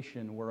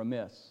congregation were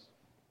amiss.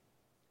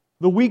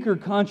 The weaker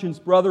conscience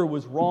brother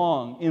was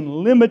wrong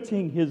in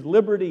limiting his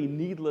liberty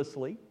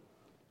needlessly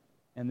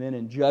and then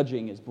in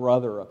judging his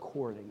brother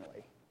accordingly.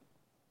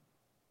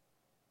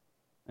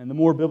 And the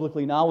more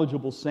biblically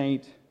knowledgeable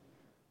saint,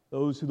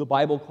 those who the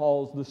Bible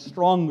calls the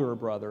stronger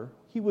brother,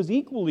 he was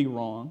equally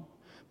wrong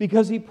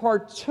because he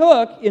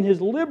partook in his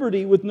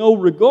liberty with no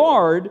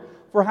regard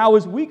for how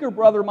his weaker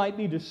brother might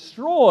be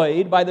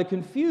destroyed by the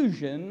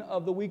confusion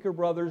of the weaker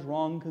brother's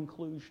wrong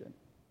conclusion.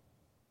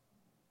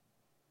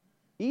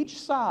 Each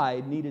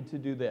side needed to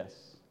do this.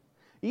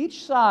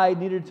 Each side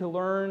needed to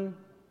learn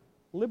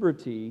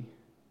liberty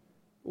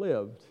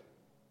lived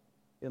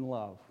in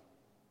love.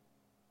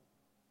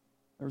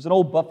 There was an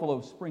old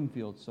Buffalo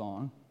Springfield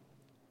song.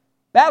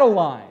 Battle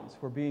lines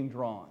were being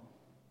drawn.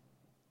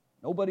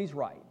 Nobody's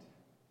right.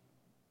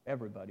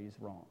 Everybody's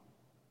wrong.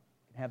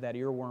 You can have that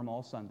earworm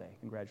all Sunday.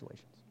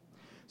 Congratulations.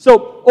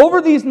 So,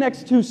 over these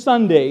next 2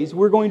 Sundays,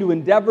 we're going to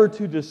endeavor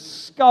to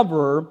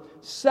discover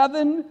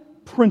 7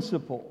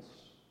 principles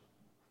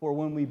for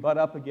when we butt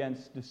up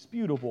against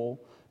disputable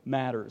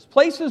matters.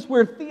 Places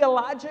where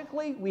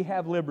theologically we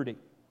have liberty.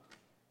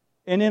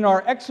 And in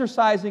our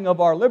exercising of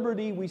our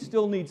liberty, we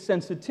still need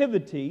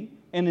sensitivity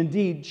and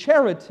indeed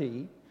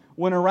charity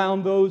when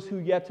around those who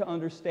yet to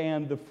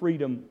understand the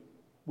freedom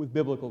with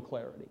biblical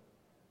clarity.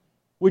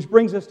 Which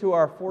brings us to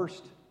our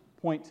first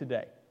point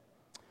today.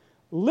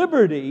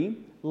 Liberty,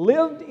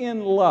 lived in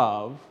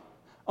love,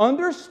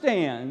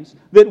 understands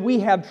that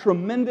we have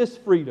tremendous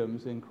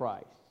freedoms in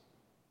Christ.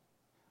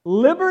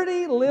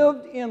 Liberty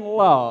lived in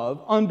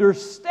love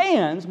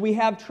understands we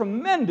have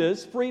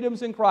tremendous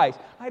freedoms in Christ.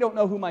 I don't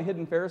know who my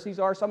hidden Pharisees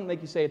are, so I'm going to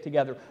make you say it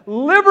together.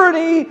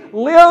 Liberty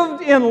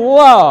lived in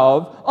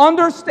love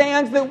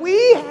understands that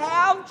we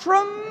have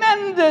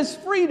tremendous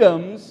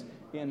freedoms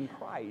in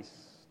Christ.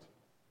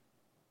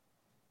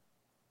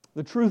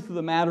 The truth of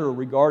the matter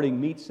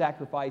regarding meat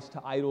sacrificed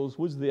to idols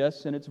was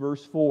this, and it's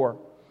verse 4.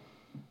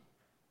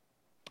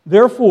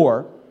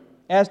 Therefore,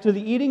 as to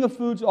the eating of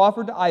foods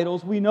offered to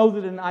idols, we know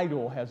that an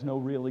idol has no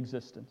real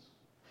existence,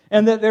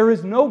 and that there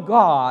is no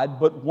God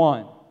but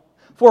one.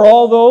 For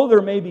although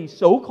there may be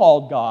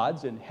so-called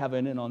gods in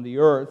heaven and on the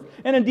earth,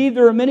 and indeed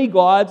there are many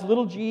gods,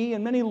 little g,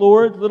 and many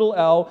lords, little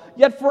l,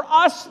 yet for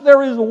us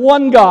there is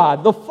one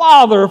God, the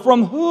Father,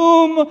 from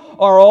whom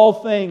are all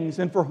things,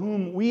 and for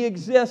whom we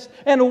exist,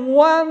 and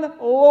one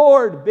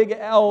Lord, big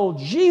L,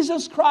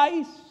 Jesus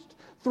Christ,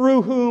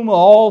 through whom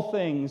all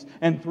things,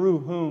 and through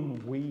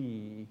whom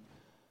we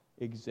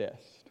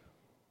exist.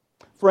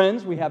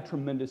 Friends, we have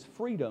tremendous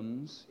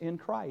freedoms in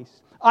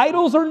Christ.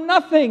 Idols are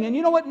nothing, and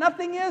you know what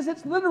nothing is?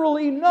 It's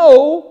literally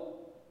no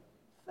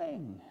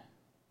thing.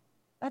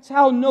 That's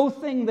how no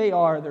thing they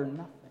are. They're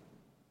nothing.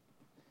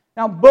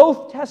 Now,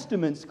 both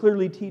Testaments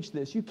clearly teach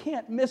this. You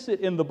can't miss it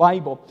in the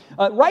Bible.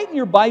 Write in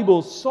your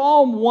Bible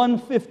Psalm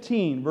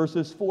 115,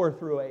 verses 4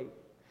 through 8.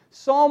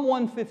 Psalm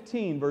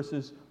 115,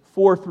 verses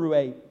 4 through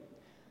 8.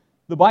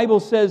 The Bible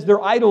says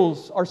their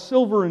idols are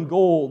silver and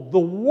gold, the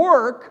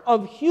work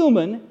of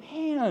human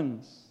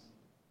hands.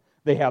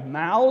 They have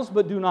mouths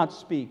but do not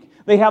speak.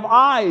 They have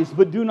eyes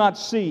but do not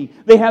see.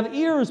 They have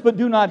ears but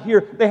do not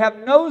hear. They have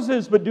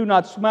noses but do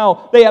not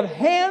smell. They have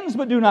hands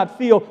but do not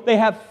feel. They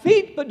have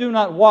feet but do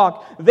not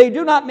walk. They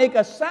do not make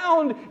a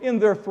sound in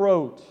their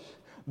throat.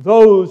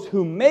 Those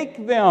who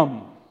make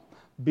them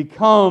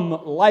become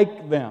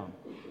like them.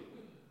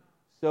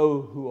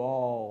 So who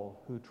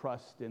all who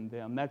trust in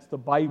them. That's the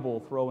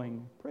Bible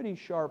throwing pretty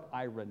sharp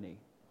irony.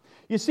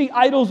 You see,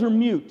 idols are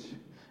mute,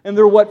 and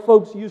they're what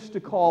folks used to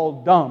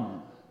call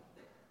dumb.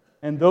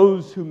 And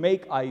those who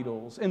make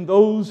idols, and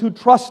those who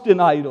trust in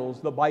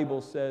idols, the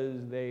Bible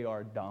says they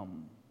are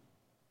dumb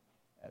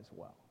as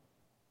well.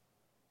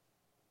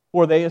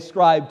 For they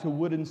ascribe to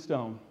wood and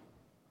stone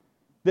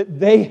that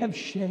they have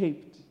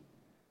shaped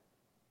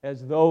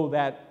as though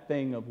that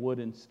thing of wood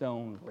and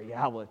stone,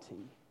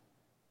 reality,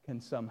 can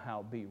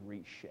somehow be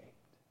reshaped.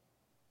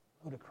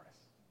 Ludicrous.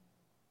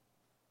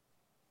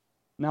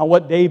 Now,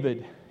 what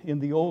David in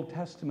the Old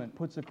Testament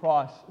puts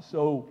across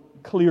so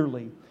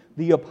clearly,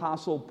 the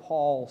Apostle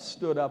Paul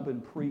stood up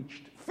and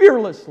preached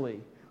fearlessly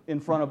in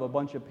front of a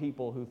bunch of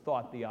people who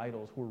thought the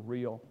idols were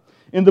real.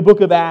 In the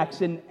book of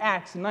Acts, in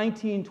Acts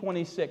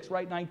 19:26,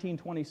 write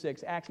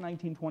 19:26, Acts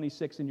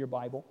 19:26 in your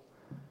Bible.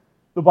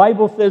 The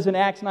Bible says in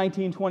Acts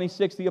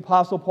 19:26, the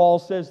Apostle Paul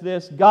says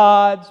this,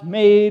 gods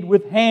made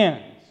with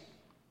hands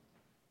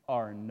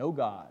are no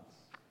gods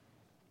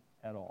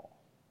at all.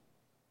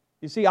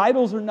 You see,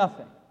 idols are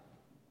nothing.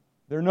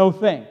 They're no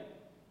thing.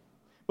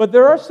 But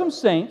there are some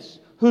saints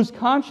whose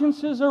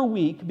consciences are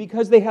weak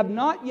because they have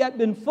not yet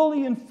been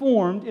fully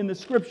informed in the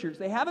Scriptures.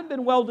 They haven't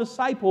been well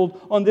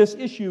discipled on this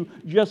issue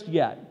just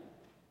yet.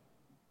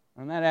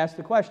 And that asks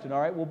the question,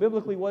 all right, well,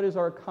 biblically, what is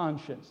our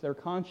conscience? Their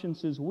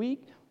conscience is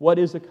weak. What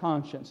is a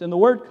conscience? And the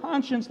word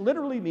conscience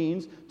literally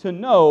means to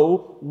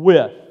know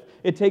with.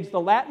 It takes the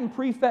Latin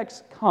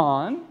prefix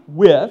con,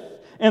 with,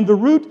 and the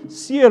root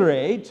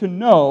sire, to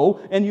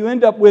know, and you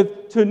end up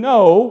with to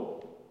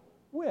know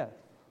with.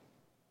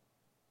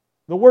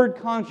 The word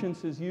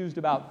conscience is used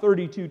about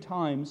 32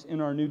 times in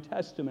our New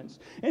Testaments.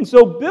 And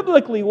so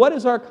biblically, what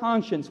is our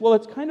conscience? Well,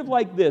 it's kind of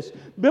like this.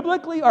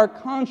 Biblically, our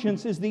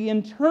conscience is the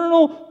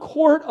internal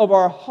court of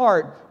our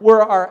heart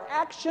where our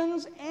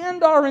actions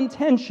and our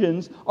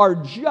intentions are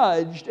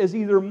judged as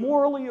either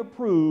morally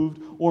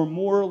approved or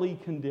morally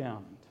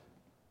condemned.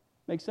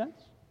 Make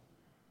sense?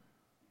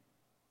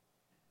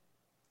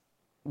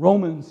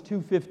 Romans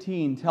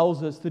 2:15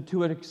 tells us that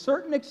to a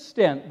certain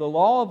extent the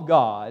law of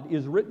God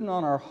is written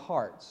on our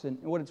hearts. And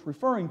what it's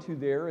referring to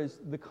there is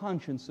the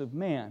conscience of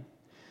man.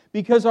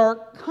 Because our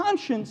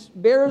conscience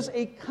bears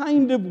a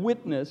kind of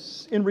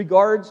witness in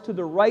regards to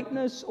the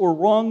rightness or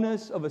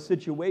wrongness of a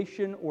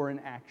situation or an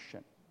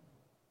action.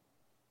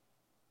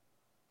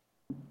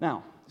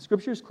 Now,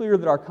 Scripture is clear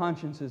that our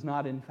conscience is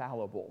not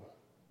infallible.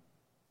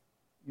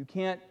 You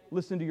can't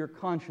listen to your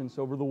conscience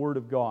over the Word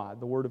of God.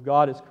 The Word of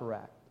God is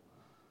correct.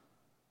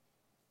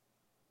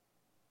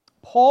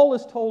 Paul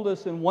has told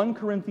us in 1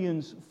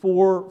 Corinthians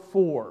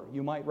 4:4,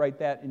 you might write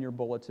that in your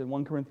bulletin,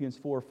 1 Corinthians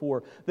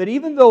 4:4, that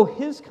even though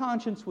his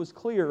conscience was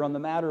clear on the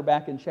matter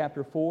back in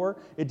chapter 4,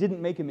 it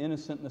didn't make him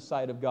innocent in the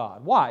sight of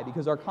God. Why?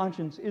 Because our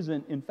conscience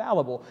isn't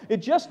infallible. It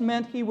just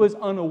meant he was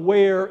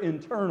unaware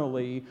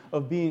internally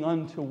of being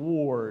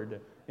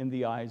untoward in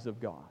the eyes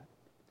of God.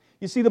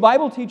 You see, the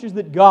Bible teaches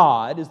that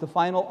God is the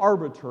final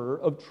arbiter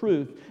of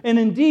truth. And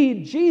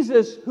indeed,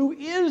 Jesus, who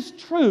is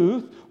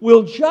truth,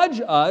 will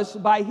judge us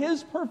by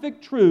His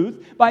perfect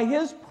truth, by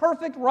His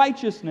perfect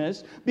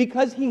righteousness,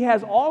 because He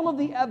has all of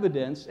the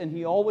evidence and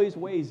He always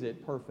weighs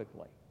it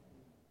perfectly.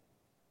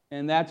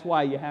 And that's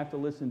why you have to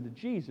listen to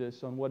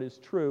Jesus on what is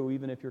true,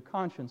 even if your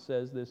conscience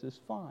says this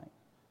is fine.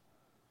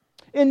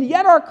 And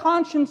yet our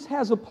conscience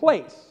has a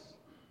place.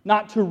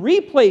 Not to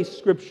replace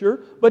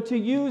Scripture, but to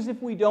use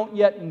if we don't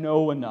yet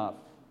know enough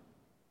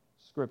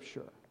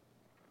Scripture.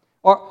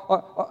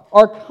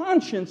 Our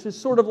conscience is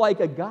sort of like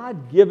a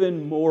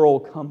God-given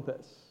moral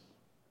compass.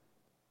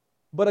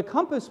 But a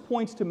compass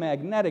points to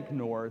magnetic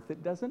north.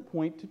 It doesn't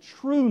point to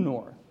true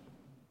north.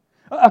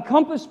 A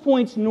compass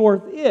points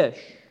north-ish.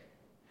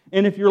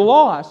 And if you're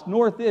lost,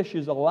 north-ish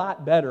is a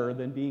lot better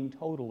than being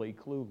totally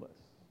clueless.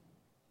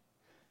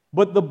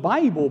 But the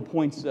Bible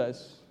points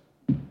us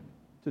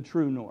to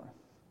true north.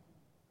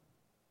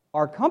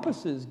 Our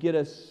compasses get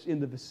us in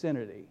the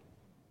vicinity.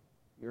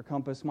 Your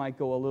compass might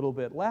go a little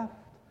bit left.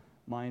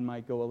 Mine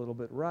might go a little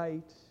bit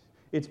right.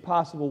 It's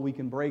possible we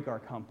can break our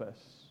compass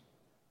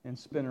and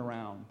spin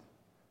around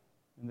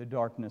in the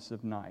darkness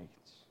of night.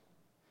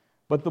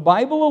 But the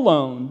Bible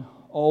alone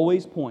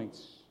always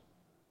points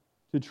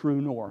to true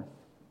north.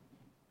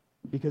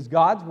 Because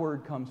God's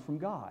Word comes from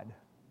God.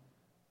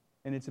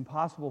 And it's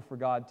impossible for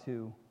God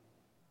to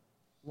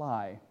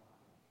lie.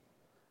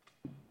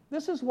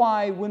 This is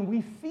why when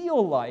we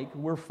feel like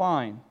we're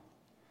fine,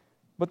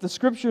 but the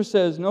Scripture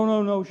says,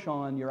 no,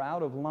 Sean, you're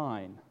out of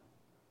line.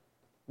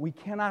 We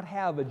cannot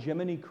have a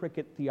Jiminy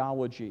Cricket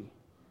theology.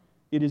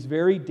 It is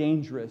very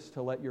dangerous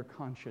to let your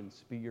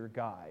conscience be your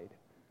guide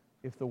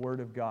if the Word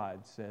of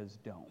God says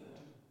don't.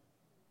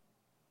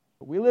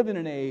 But we live in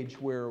an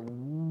age where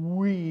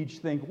we each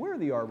think we're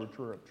the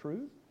arbiter of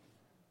truth.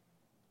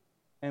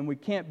 And we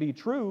can't be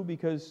true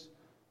because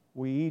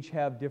we each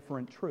have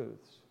different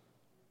truths.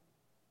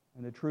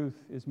 And the truth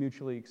is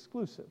mutually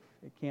exclusive.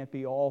 It can't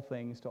be all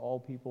things to all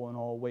people in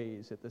all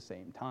ways at the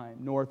same time.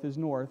 North is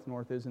north,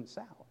 north isn't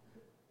south.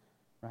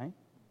 Right?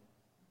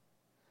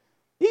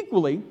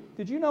 Equally,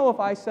 did you know if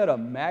I set a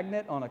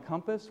magnet on a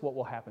compass, what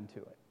will happen to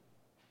it?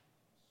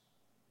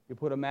 You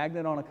put a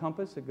magnet on a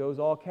compass, it goes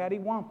all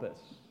cattywampus.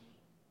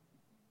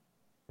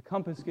 The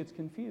compass gets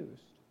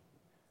confused.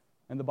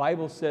 And the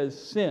Bible says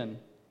sin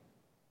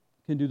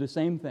can do the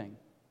same thing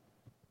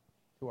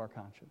to our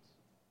conscience.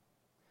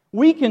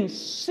 We can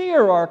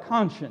sear our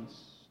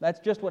conscience. That's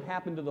just what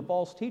happened to the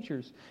false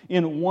teachers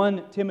in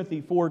 1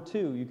 Timothy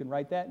 4:2. You can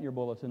write that in your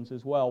bulletins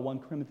as well, 1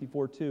 Timothy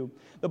 4:2.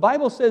 The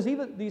Bible says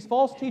even these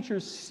false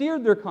teachers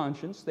seared their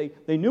conscience.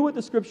 They knew what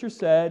the Scripture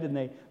said, and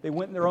they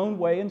went in their own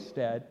way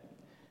instead.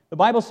 The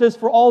Bible says,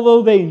 for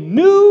although they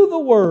knew the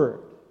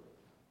Word,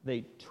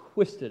 they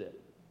twisted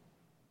it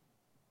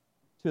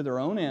to their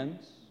own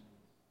ends.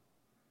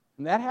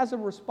 And that has a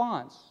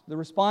response. The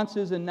response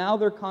is, and now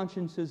their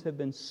consciences have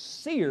been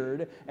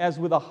seared as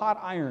with a hot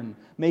iron,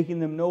 making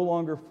them no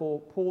longer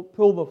feel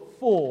the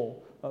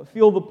pull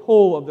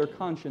of their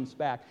conscience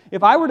back.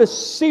 If I were to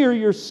sear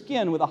your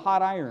skin with a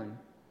hot iron,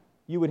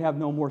 you would have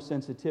no more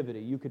sensitivity.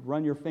 You could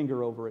run your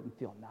finger over it and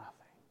feel nothing.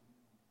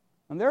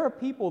 And there are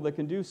people that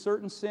can do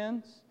certain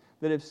sins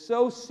that have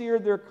so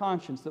seared their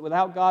conscience that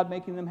without God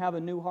making them have a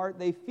new heart,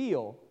 they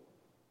feel.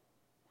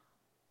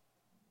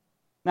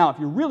 Now, if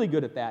you're really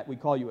good at that, we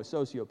call you a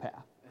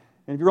sociopath.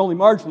 And if you're only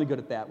marginally good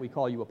at that, we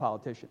call you a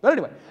politician. But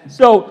anyway,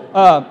 so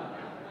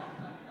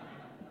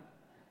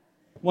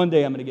one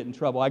day I'm going to get in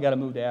trouble. I got to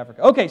move to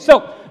Africa. Okay,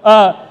 so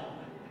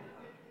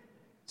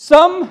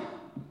some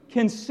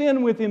can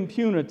sin with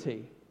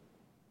impunity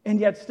and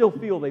yet still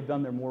feel they've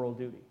done their moral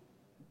duty.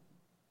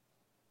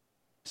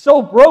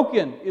 So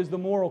broken is the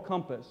moral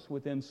compass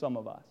within some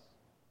of us.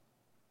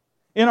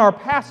 In our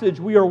passage,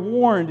 we are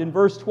warned in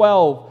verse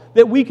 12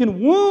 that we can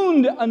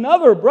wound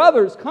another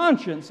brother's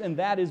conscience, and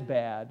that is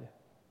bad.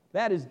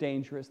 That is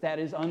dangerous. That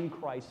is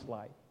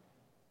unchristlike.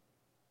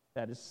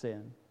 That is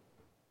sin.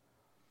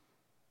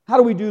 How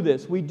do we do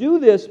this? We do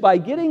this by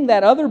getting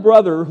that other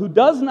brother who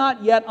does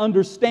not yet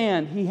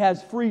understand he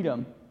has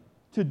freedom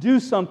to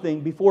do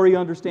something before he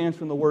understands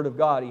from the Word of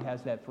God he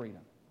has that freedom.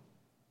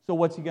 So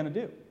what's he going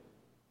to do?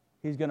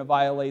 he's going to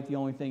violate the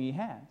only thing he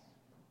has,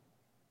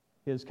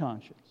 his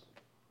conscience.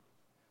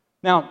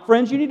 Now,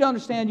 friends, you need to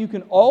understand you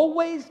can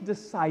always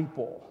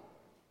disciple,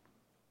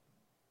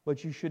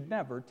 but you should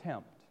never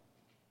tempt.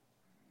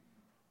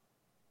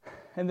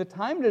 And the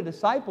time to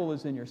disciple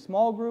is in your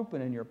small group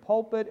and in your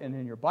pulpit and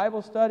in your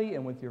Bible study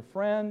and with your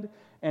friend.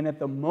 And at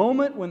the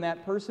moment when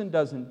that person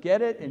doesn't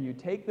get it and you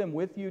take them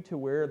with you to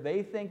where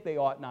they think they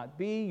ought not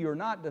be, you're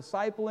not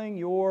discipling,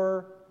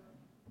 you're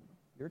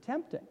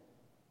tempting.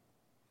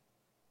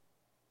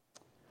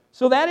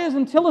 So that is,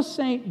 until a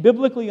saint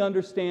biblically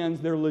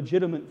understands their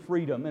legitimate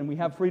freedom, and we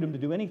have freedom to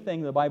do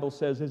anything the Bible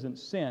says isn't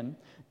sin,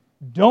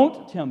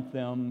 don't tempt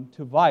them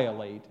to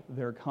violate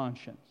their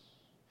conscience.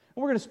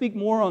 And we're going to speak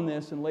more on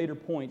this in later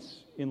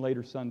points in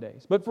later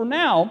Sundays. But for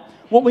now,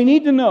 what we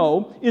need to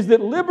know is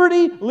that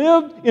liberty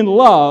lived in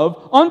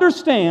love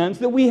understands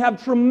that we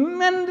have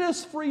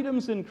tremendous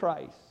freedoms in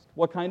Christ.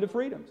 What kind of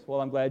freedoms?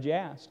 Well, I'm glad you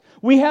asked.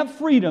 We have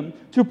freedom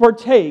to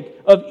partake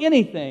of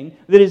anything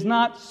that is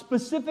not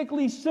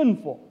specifically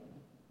sinful.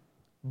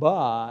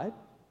 But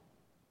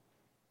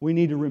we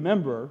need to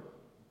remember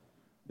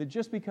that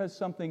just because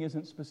something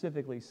isn't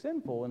specifically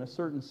sinful in a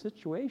certain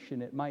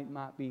situation, it might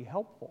not be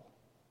helpful.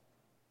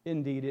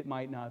 Indeed, it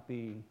might not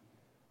be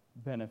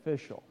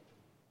beneficial.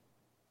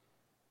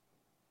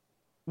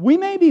 We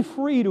may be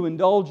free to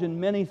indulge in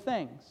many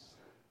things,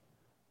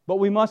 but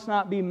we must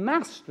not be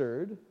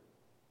mastered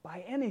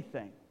by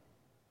anything,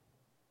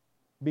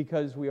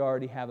 because we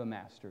already have a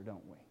master,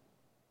 don't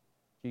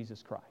we?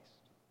 Jesus Christ.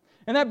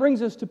 And that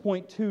brings us to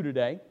point two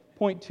today.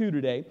 Point two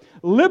today.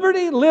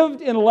 Liberty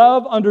lived in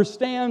love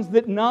understands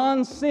that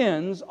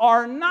non-sins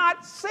are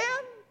not sin.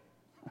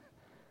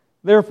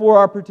 Therefore,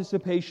 our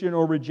participation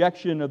or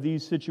rejection of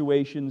these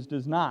situations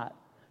does not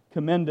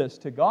commend us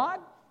to God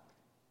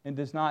and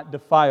does not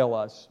defile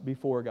us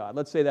before God.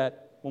 Let's say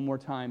that one more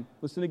time.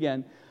 Listen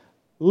again.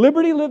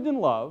 Liberty lived in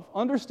love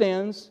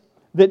understands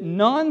that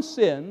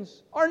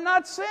non-sins are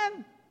not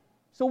sin.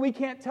 So we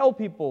can't tell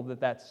people that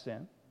that's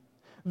sin.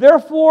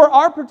 Therefore,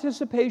 our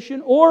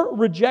participation or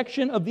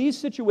rejection of these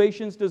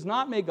situations does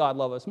not make God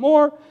love us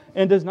more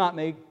and does not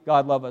make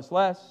God love us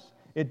less.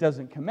 It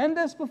doesn't commend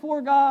us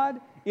before God.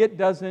 It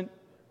doesn't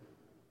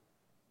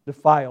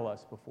defile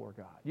us before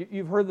God.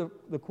 You've heard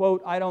the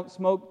quote, I don't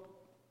smoke,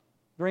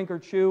 drink, or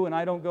chew, and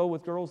I don't go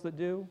with girls that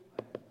do.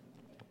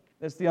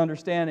 That's the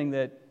understanding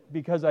that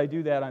because I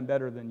do that, I'm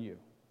better than you.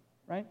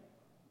 Right?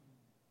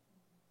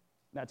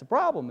 That's a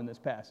problem in this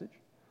passage.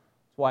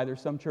 That's why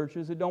there's some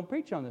churches that don't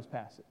preach on this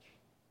passage.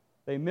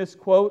 They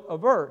misquote a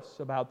verse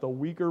about the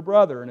weaker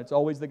brother, and it's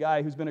always the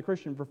guy who's been a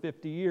Christian for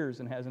 50 years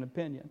and has an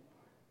opinion.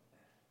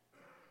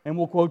 And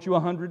we'll quote you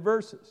 100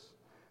 verses.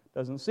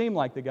 Doesn't seem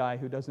like the guy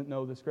who doesn't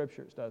know the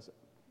Scriptures, does it?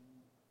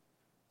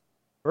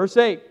 Verse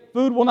 8,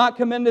 food will not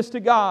commend us to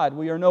God.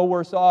 We are no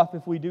worse off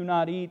if we do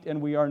not eat,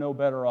 and we are no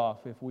better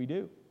off if we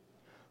do.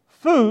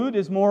 Food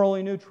is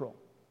morally neutral.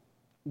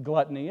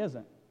 Gluttony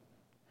isn't.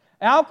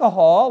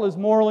 Alcohol is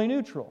morally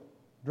neutral.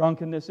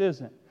 Drunkenness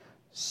isn't.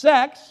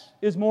 Sex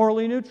is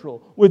morally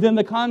neutral. Within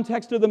the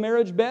context of the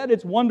marriage bed,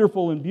 it's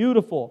wonderful and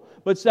beautiful.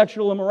 But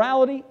sexual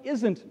immorality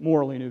isn't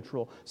morally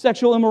neutral.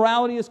 Sexual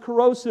immorality is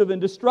corrosive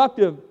and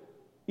destructive,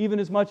 even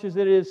as much as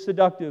it is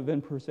seductive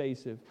and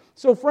persuasive.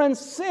 So, friends,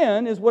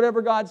 sin is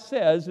whatever God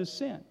says is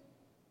sin.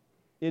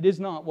 It is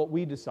not what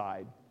we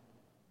decide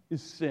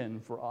is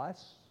sin for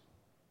us,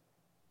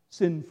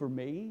 sin for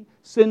me,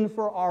 sin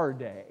for our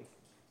day.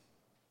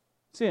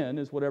 Sin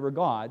is whatever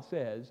God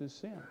says is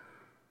sin.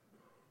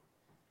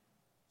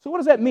 So what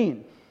does that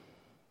mean?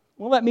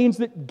 Well, that means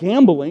that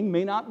gambling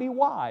may not be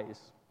wise.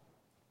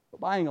 But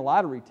buying a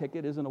lottery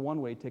ticket isn't a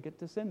one-way ticket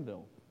to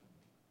Sinville.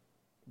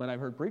 But I've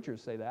heard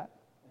preachers say that.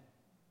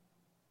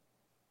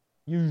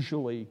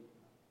 Usually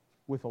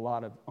with a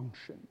lot of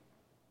unction.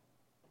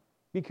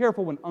 Be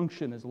careful when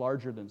unction is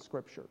larger than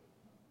Scripture.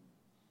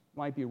 It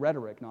might be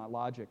rhetoric, not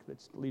logic,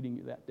 that's leading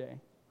you that day.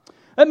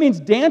 That means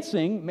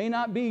dancing may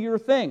not be your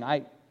thing.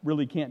 I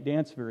really can't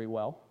dance very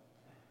well.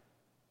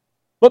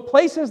 But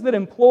places that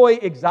employ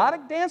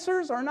exotic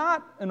dancers are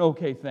not an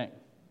okay thing.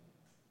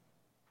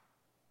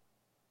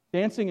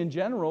 Dancing in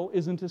general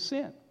isn't a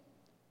sin.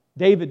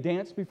 David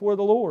danced before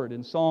the Lord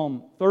in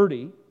Psalm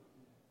 30.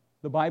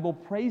 The Bible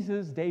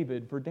praises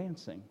David for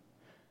dancing.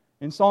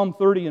 In Psalm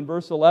 30 and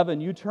verse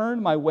 11, you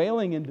turned my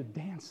wailing into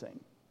dancing.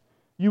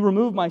 You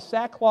removed my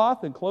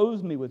sackcloth and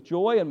clothed me with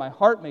joy, and my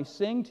heart may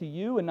sing to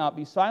you and not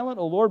be silent.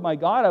 O Lord my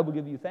God, I will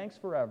give you thanks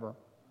forever.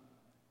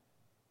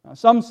 Now,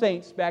 some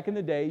saints back in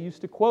the day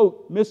used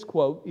to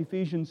misquote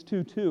Ephesians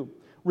 2:2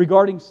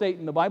 regarding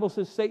Satan. The Bible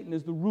says Satan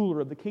is the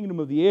ruler of the kingdom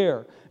of the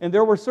air. And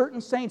there were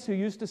certain saints who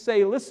used to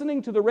say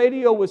listening to the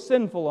radio was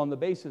sinful on the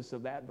basis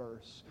of that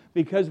verse,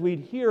 because we'd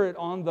hear it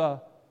on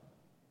the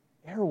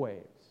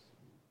airwaves.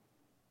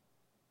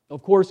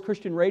 Of course,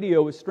 Christian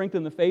radio has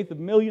strengthened the faith of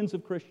millions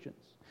of Christians.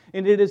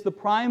 And it is the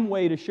prime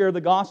way to share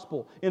the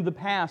gospel in the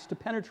past, to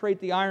penetrate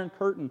the Iron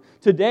Curtain.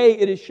 Today,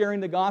 it is sharing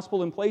the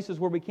gospel in places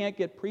where we can't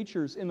get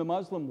preachers in the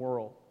Muslim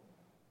world.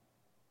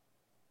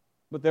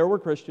 But there were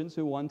Christians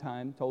who one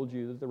time told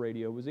you that the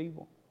radio was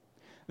evil.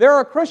 There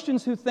are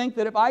Christians who think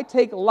that if I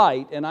take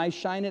light and I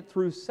shine it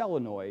through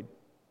solenoid,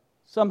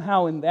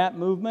 somehow in that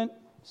movement,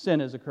 sin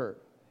has occurred,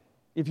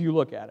 if you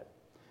look at it.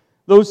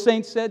 Those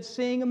saints said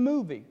seeing a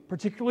movie,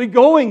 particularly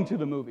going to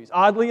the movies.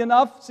 Oddly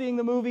enough, seeing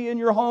the movie in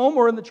your home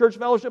or in the church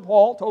fellowship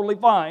hall, totally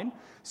fine.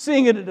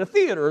 Seeing it at a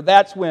theater,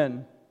 that's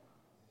when.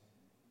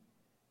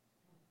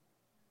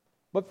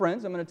 But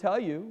friends, I'm going to tell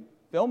you,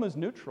 film is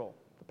neutral.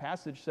 The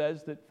passage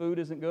says that food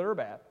isn't good or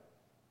bad.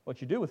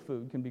 What you do with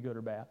food can be good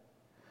or bad.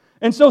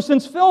 And so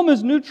since film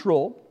is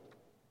neutral,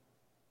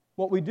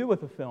 what we do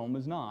with a film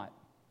is not.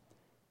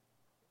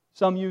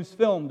 Some use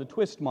film to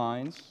twist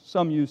minds.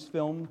 Some use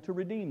film to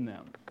redeem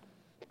them.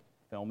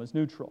 Film is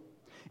neutral.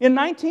 In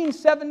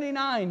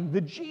 1979, the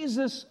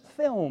Jesus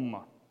film,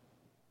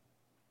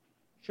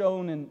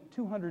 shown in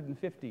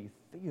 250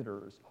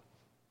 theaters.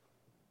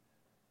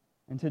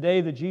 And today,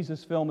 the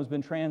Jesus film has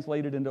been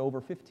translated into over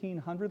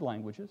 1,500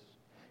 languages.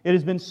 It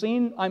has been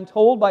seen, I'm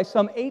told, by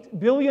some 8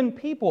 billion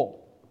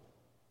people,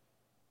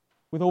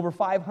 with over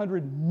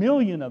 500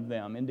 million of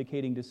them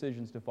indicating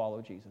decisions to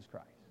follow Jesus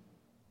Christ.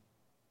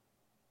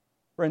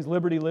 Friends,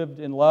 liberty lived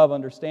in love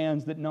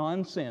understands that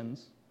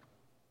non-sins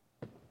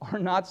are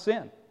not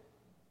sin.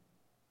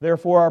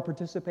 Therefore, our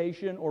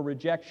participation or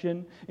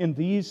rejection in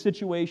these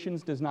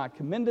situations does not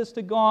commend us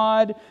to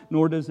God,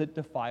 nor does it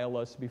defile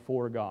us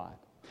before God.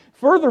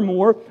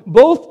 Furthermore,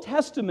 both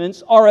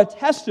testaments are a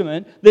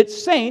testament that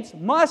saints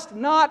must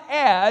not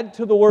add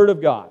to the Word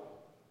of God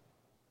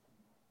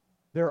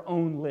their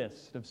own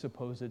list of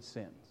supposed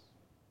sins,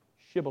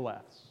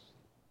 shibboleths.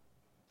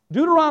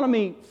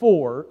 Deuteronomy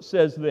 4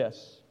 says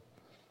this,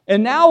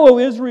 "And now, O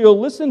Israel,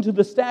 listen to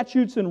the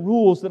statutes and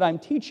rules that I'm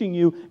teaching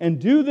you, and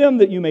do them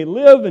that you may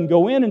live and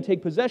go in and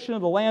take possession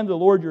of the land the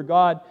Lord your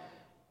God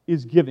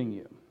is giving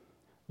you.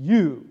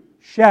 You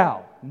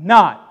shall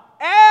not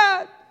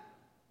add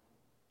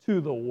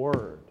to the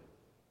word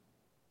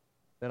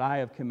that I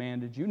have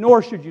commanded you,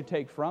 nor should you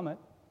take from it,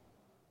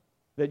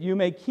 that you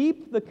may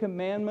keep the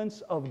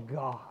commandments of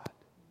God,"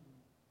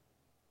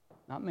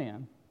 not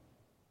man,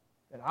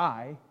 "that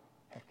I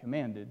have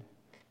commanded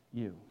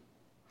you."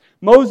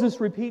 Moses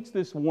repeats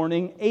this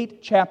warning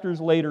 8 chapters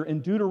later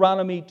in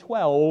Deuteronomy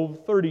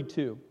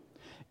 12:32.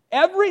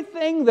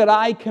 "Everything that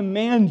I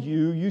command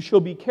you, you shall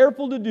be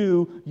careful to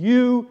do.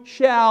 You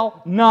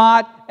shall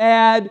not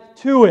add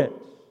to it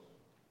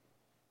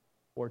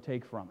or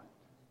take from it."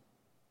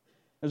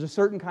 There's a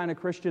certain kind of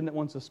Christian that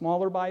wants a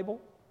smaller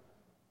Bible.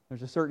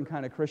 There's a certain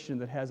kind of Christian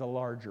that has a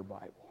larger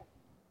Bible.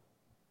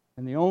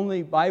 And the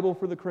only Bible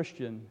for the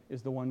Christian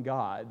is the one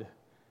God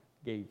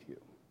gave you.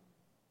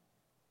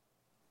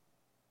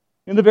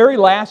 In the very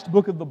last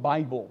book of the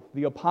Bible,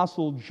 the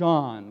Apostle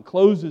John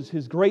closes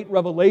his great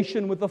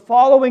revelation with the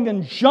following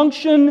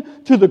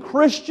injunction to the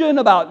Christian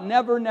about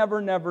never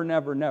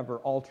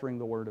altering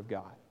the Word of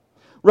God.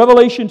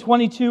 Revelation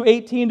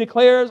 22:18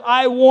 declares,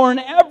 "I warn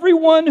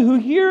everyone who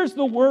hears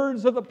the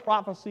words of the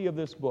prophecy of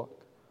this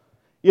book.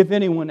 If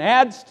anyone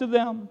adds to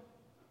them,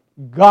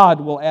 God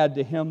will add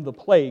to him the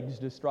plagues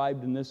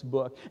described in this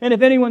book. And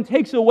if anyone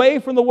takes away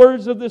from the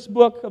words of this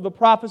book of the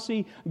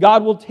prophecy,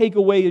 God will take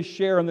away his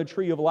share in the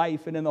tree of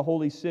life and in the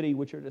holy city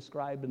which are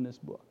described in this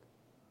book."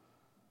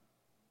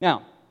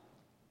 Now,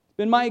 it's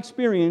been my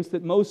experience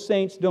that most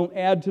saints don't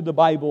add to the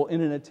Bible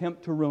in an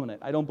attempt to ruin it.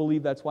 I don't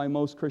believe that's why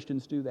most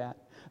Christians do that.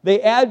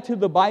 They add to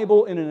the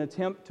Bible in an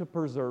attempt to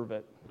preserve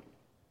it.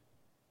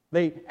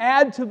 They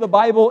add to the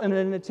Bible in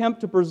an attempt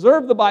to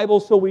preserve the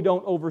Bible so we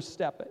don't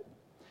overstep it.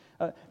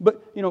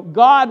 But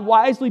God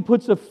wisely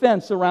puts a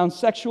fence around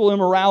sexual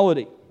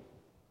immorality.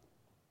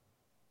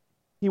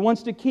 He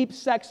wants to keep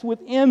sex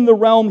within the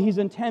realm He's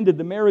intended,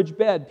 the marriage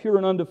bed, pure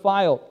and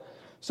undefiled.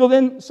 So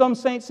then some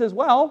saint says,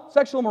 well,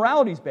 sexual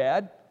immorality is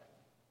bad.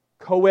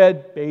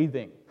 Co-ed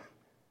bathing.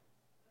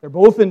 They're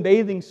both in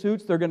bathing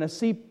suits. They're going to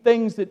see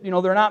things that,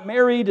 they're not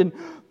married. And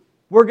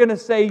we're going to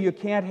say you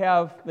can't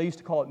have, they used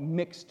to call it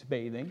mixed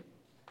bathing,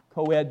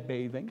 co-ed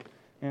bathing.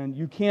 And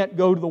you can't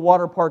go to the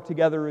water park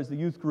together as the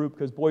youth group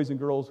because boys and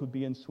girls would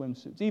be in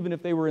swimsuits, even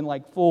if they were in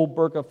full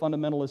burqa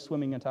fundamentalist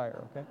swimming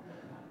attire, okay?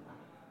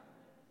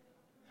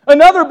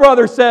 Another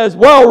brother says,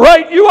 well,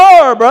 right you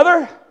are,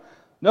 brother.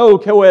 No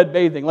co-ed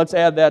bathing. Let's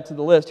add that to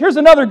the list. Here's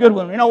another good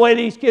one. The way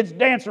these kids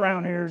dance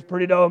around here is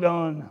pretty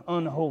doggone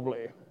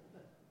unholy. It's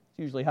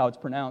usually how it's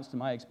pronounced in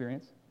my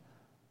experience.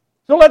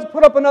 So let's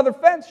put up another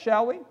fence,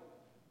 shall we?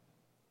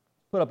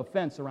 Put up a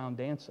fence around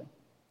dancing.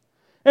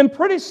 And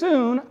pretty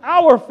soon,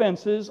 our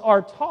fences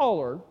are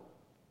taller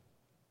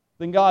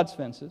than God's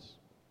fences.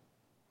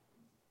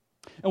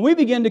 And we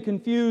begin to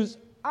confuse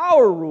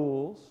our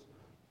rules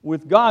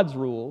with God's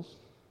rules.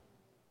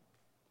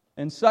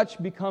 And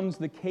such becomes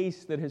the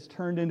case that has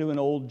turned into an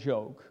old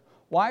joke.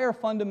 Why are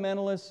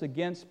fundamentalists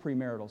against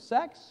premarital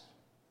sex?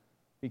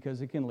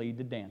 Because it can lead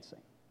to dancing.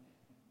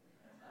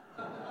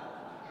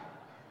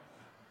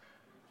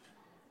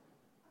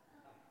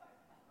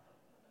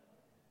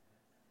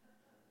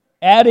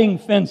 Adding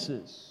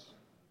fences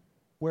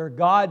where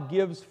God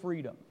gives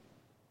freedom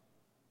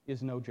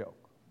is no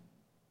joke,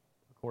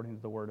 according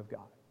to the Word of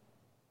God.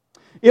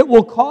 It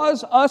will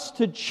cause us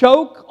to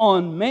choke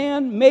on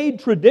man-made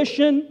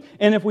tradition,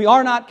 and if we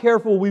are not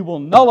careful, we will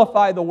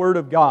nullify the Word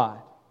of God.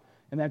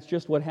 And that's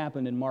just what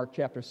happened in Mark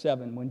chapter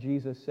 7 when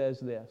Jesus says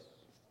this.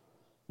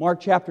 Mark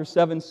chapter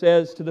 7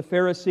 says to the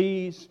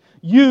Pharisees,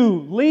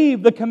 "You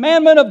leave the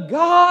commandment of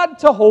God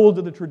to hold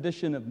to the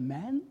tradition of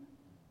men."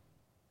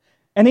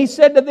 And He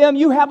said to them,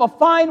 "You have a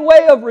fine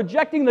way of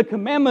rejecting the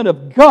commandment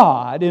of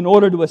God in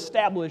order to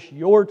establish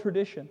your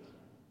tradition.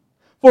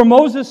 For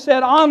Moses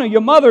said, 'Honor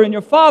your mother and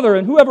your father,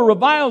 and whoever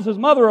reviles his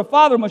mother or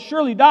father must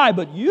surely die.'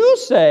 But you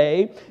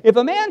say, if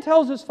a man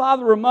tells his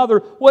father or mother,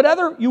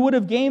 'Whatever you would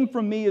have gained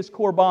from me is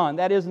korban,'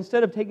 that is,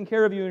 instead of taking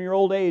care of you in your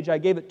old age, I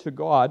gave it to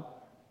God,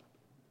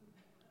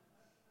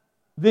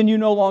 then you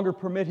no longer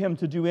permit him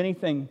to do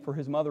anything for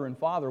his mother and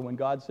father when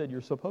God said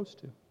you're supposed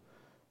to."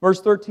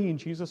 Verse 13,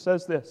 Jesus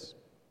says this,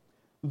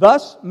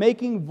 "Thus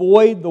making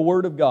void the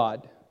word of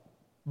God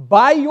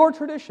by your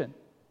tradition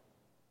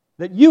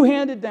that you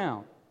handed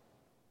down,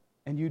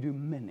 and you do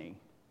many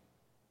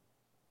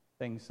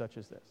things such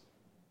as this."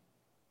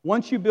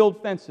 Once you build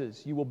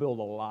fences, you will build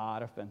a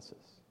lot of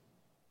fences.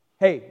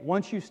 Hey,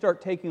 once you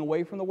start taking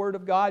away from the Word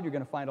of God, you're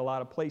going to find a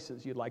lot of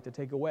places you'd like to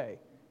take away.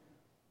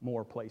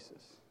 More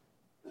places.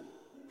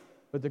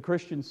 But the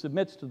Christian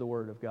submits to the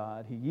Word of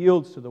God. He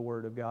yields to the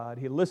Word of God.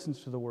 He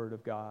listens to the Word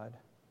of God.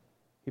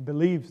 He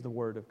believes the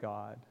Word of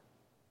God.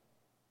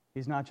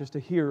 He's not just a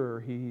hearer,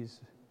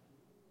 he's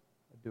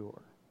a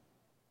doer.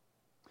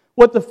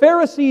 What the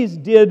Pharisees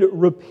did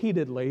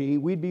repeatedly,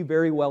 we'd be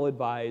very well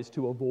advised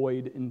to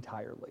avoid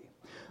entirely.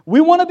 We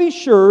want to be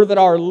sure that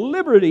our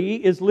liberty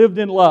is lived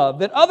in love,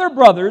 that other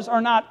brothers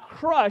are not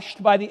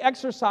crushed by the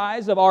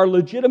exercise of our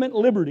legitimate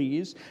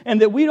liberties, and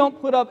that we don't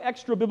put up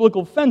extra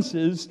biblical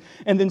fences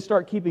and then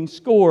start keeping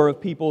score of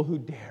people who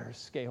dare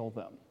scale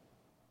them.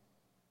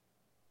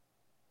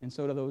 And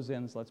so to those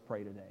ends, let's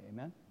pray today.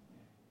 Amen?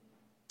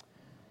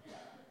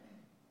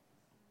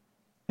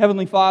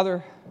 Heavenly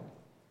Father,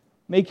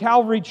 may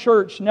Calvary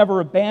Church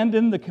never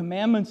abandon the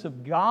commandments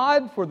of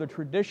God for the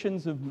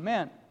traditions of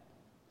men.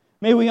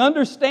 May we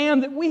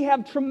understand that we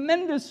have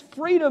tremendous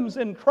freedoms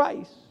in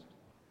Christ.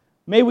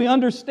 May we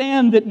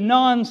understand that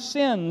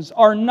non-sins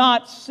are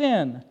not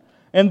sin,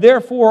 and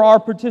therefore our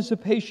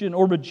participation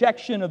or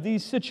rejection of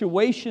these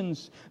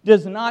situations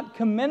does not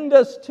commend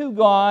us to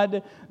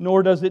God,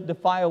 nor does it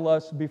defile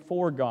us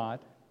before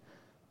God.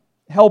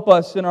 Help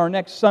us in our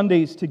next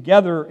Sundays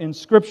together in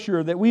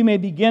Scripture that we may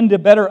begin to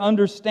better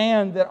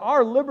understand that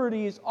our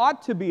liberties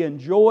ought to be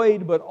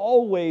enjoyed, but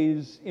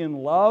always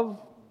in love.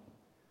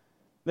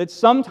 That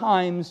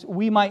sometimes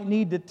we might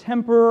need to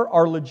temper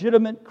our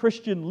legitimate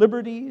Christian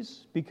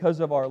liberties because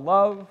of our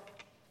love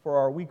for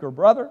our weaker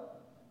brother.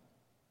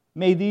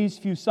 May these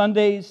few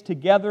Sundays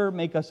together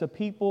make us a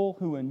people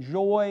who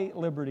enjoy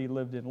liberty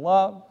lived in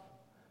love.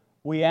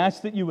 We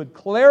ask that you would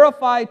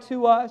clarify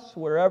to us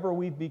wherever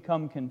we've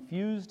become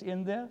confused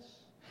in this.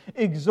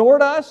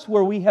 Exhort us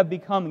where we have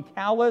become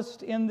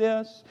calloused in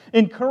this.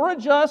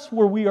 Encourage us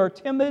where we are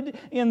timid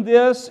in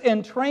this.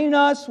 And train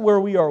us where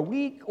we are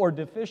weak or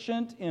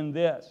deficient in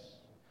this.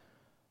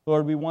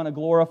 Lord, we want to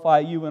glorify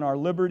you in our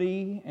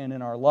liberty and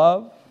in our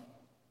love.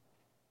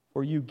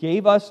 For you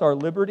gave us our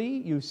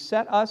liberty. You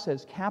set us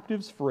as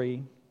captives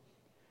free.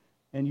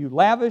 And you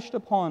lavished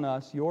upon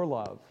us your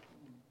love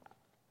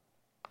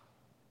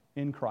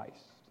in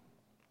Christ.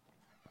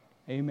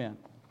 Amen.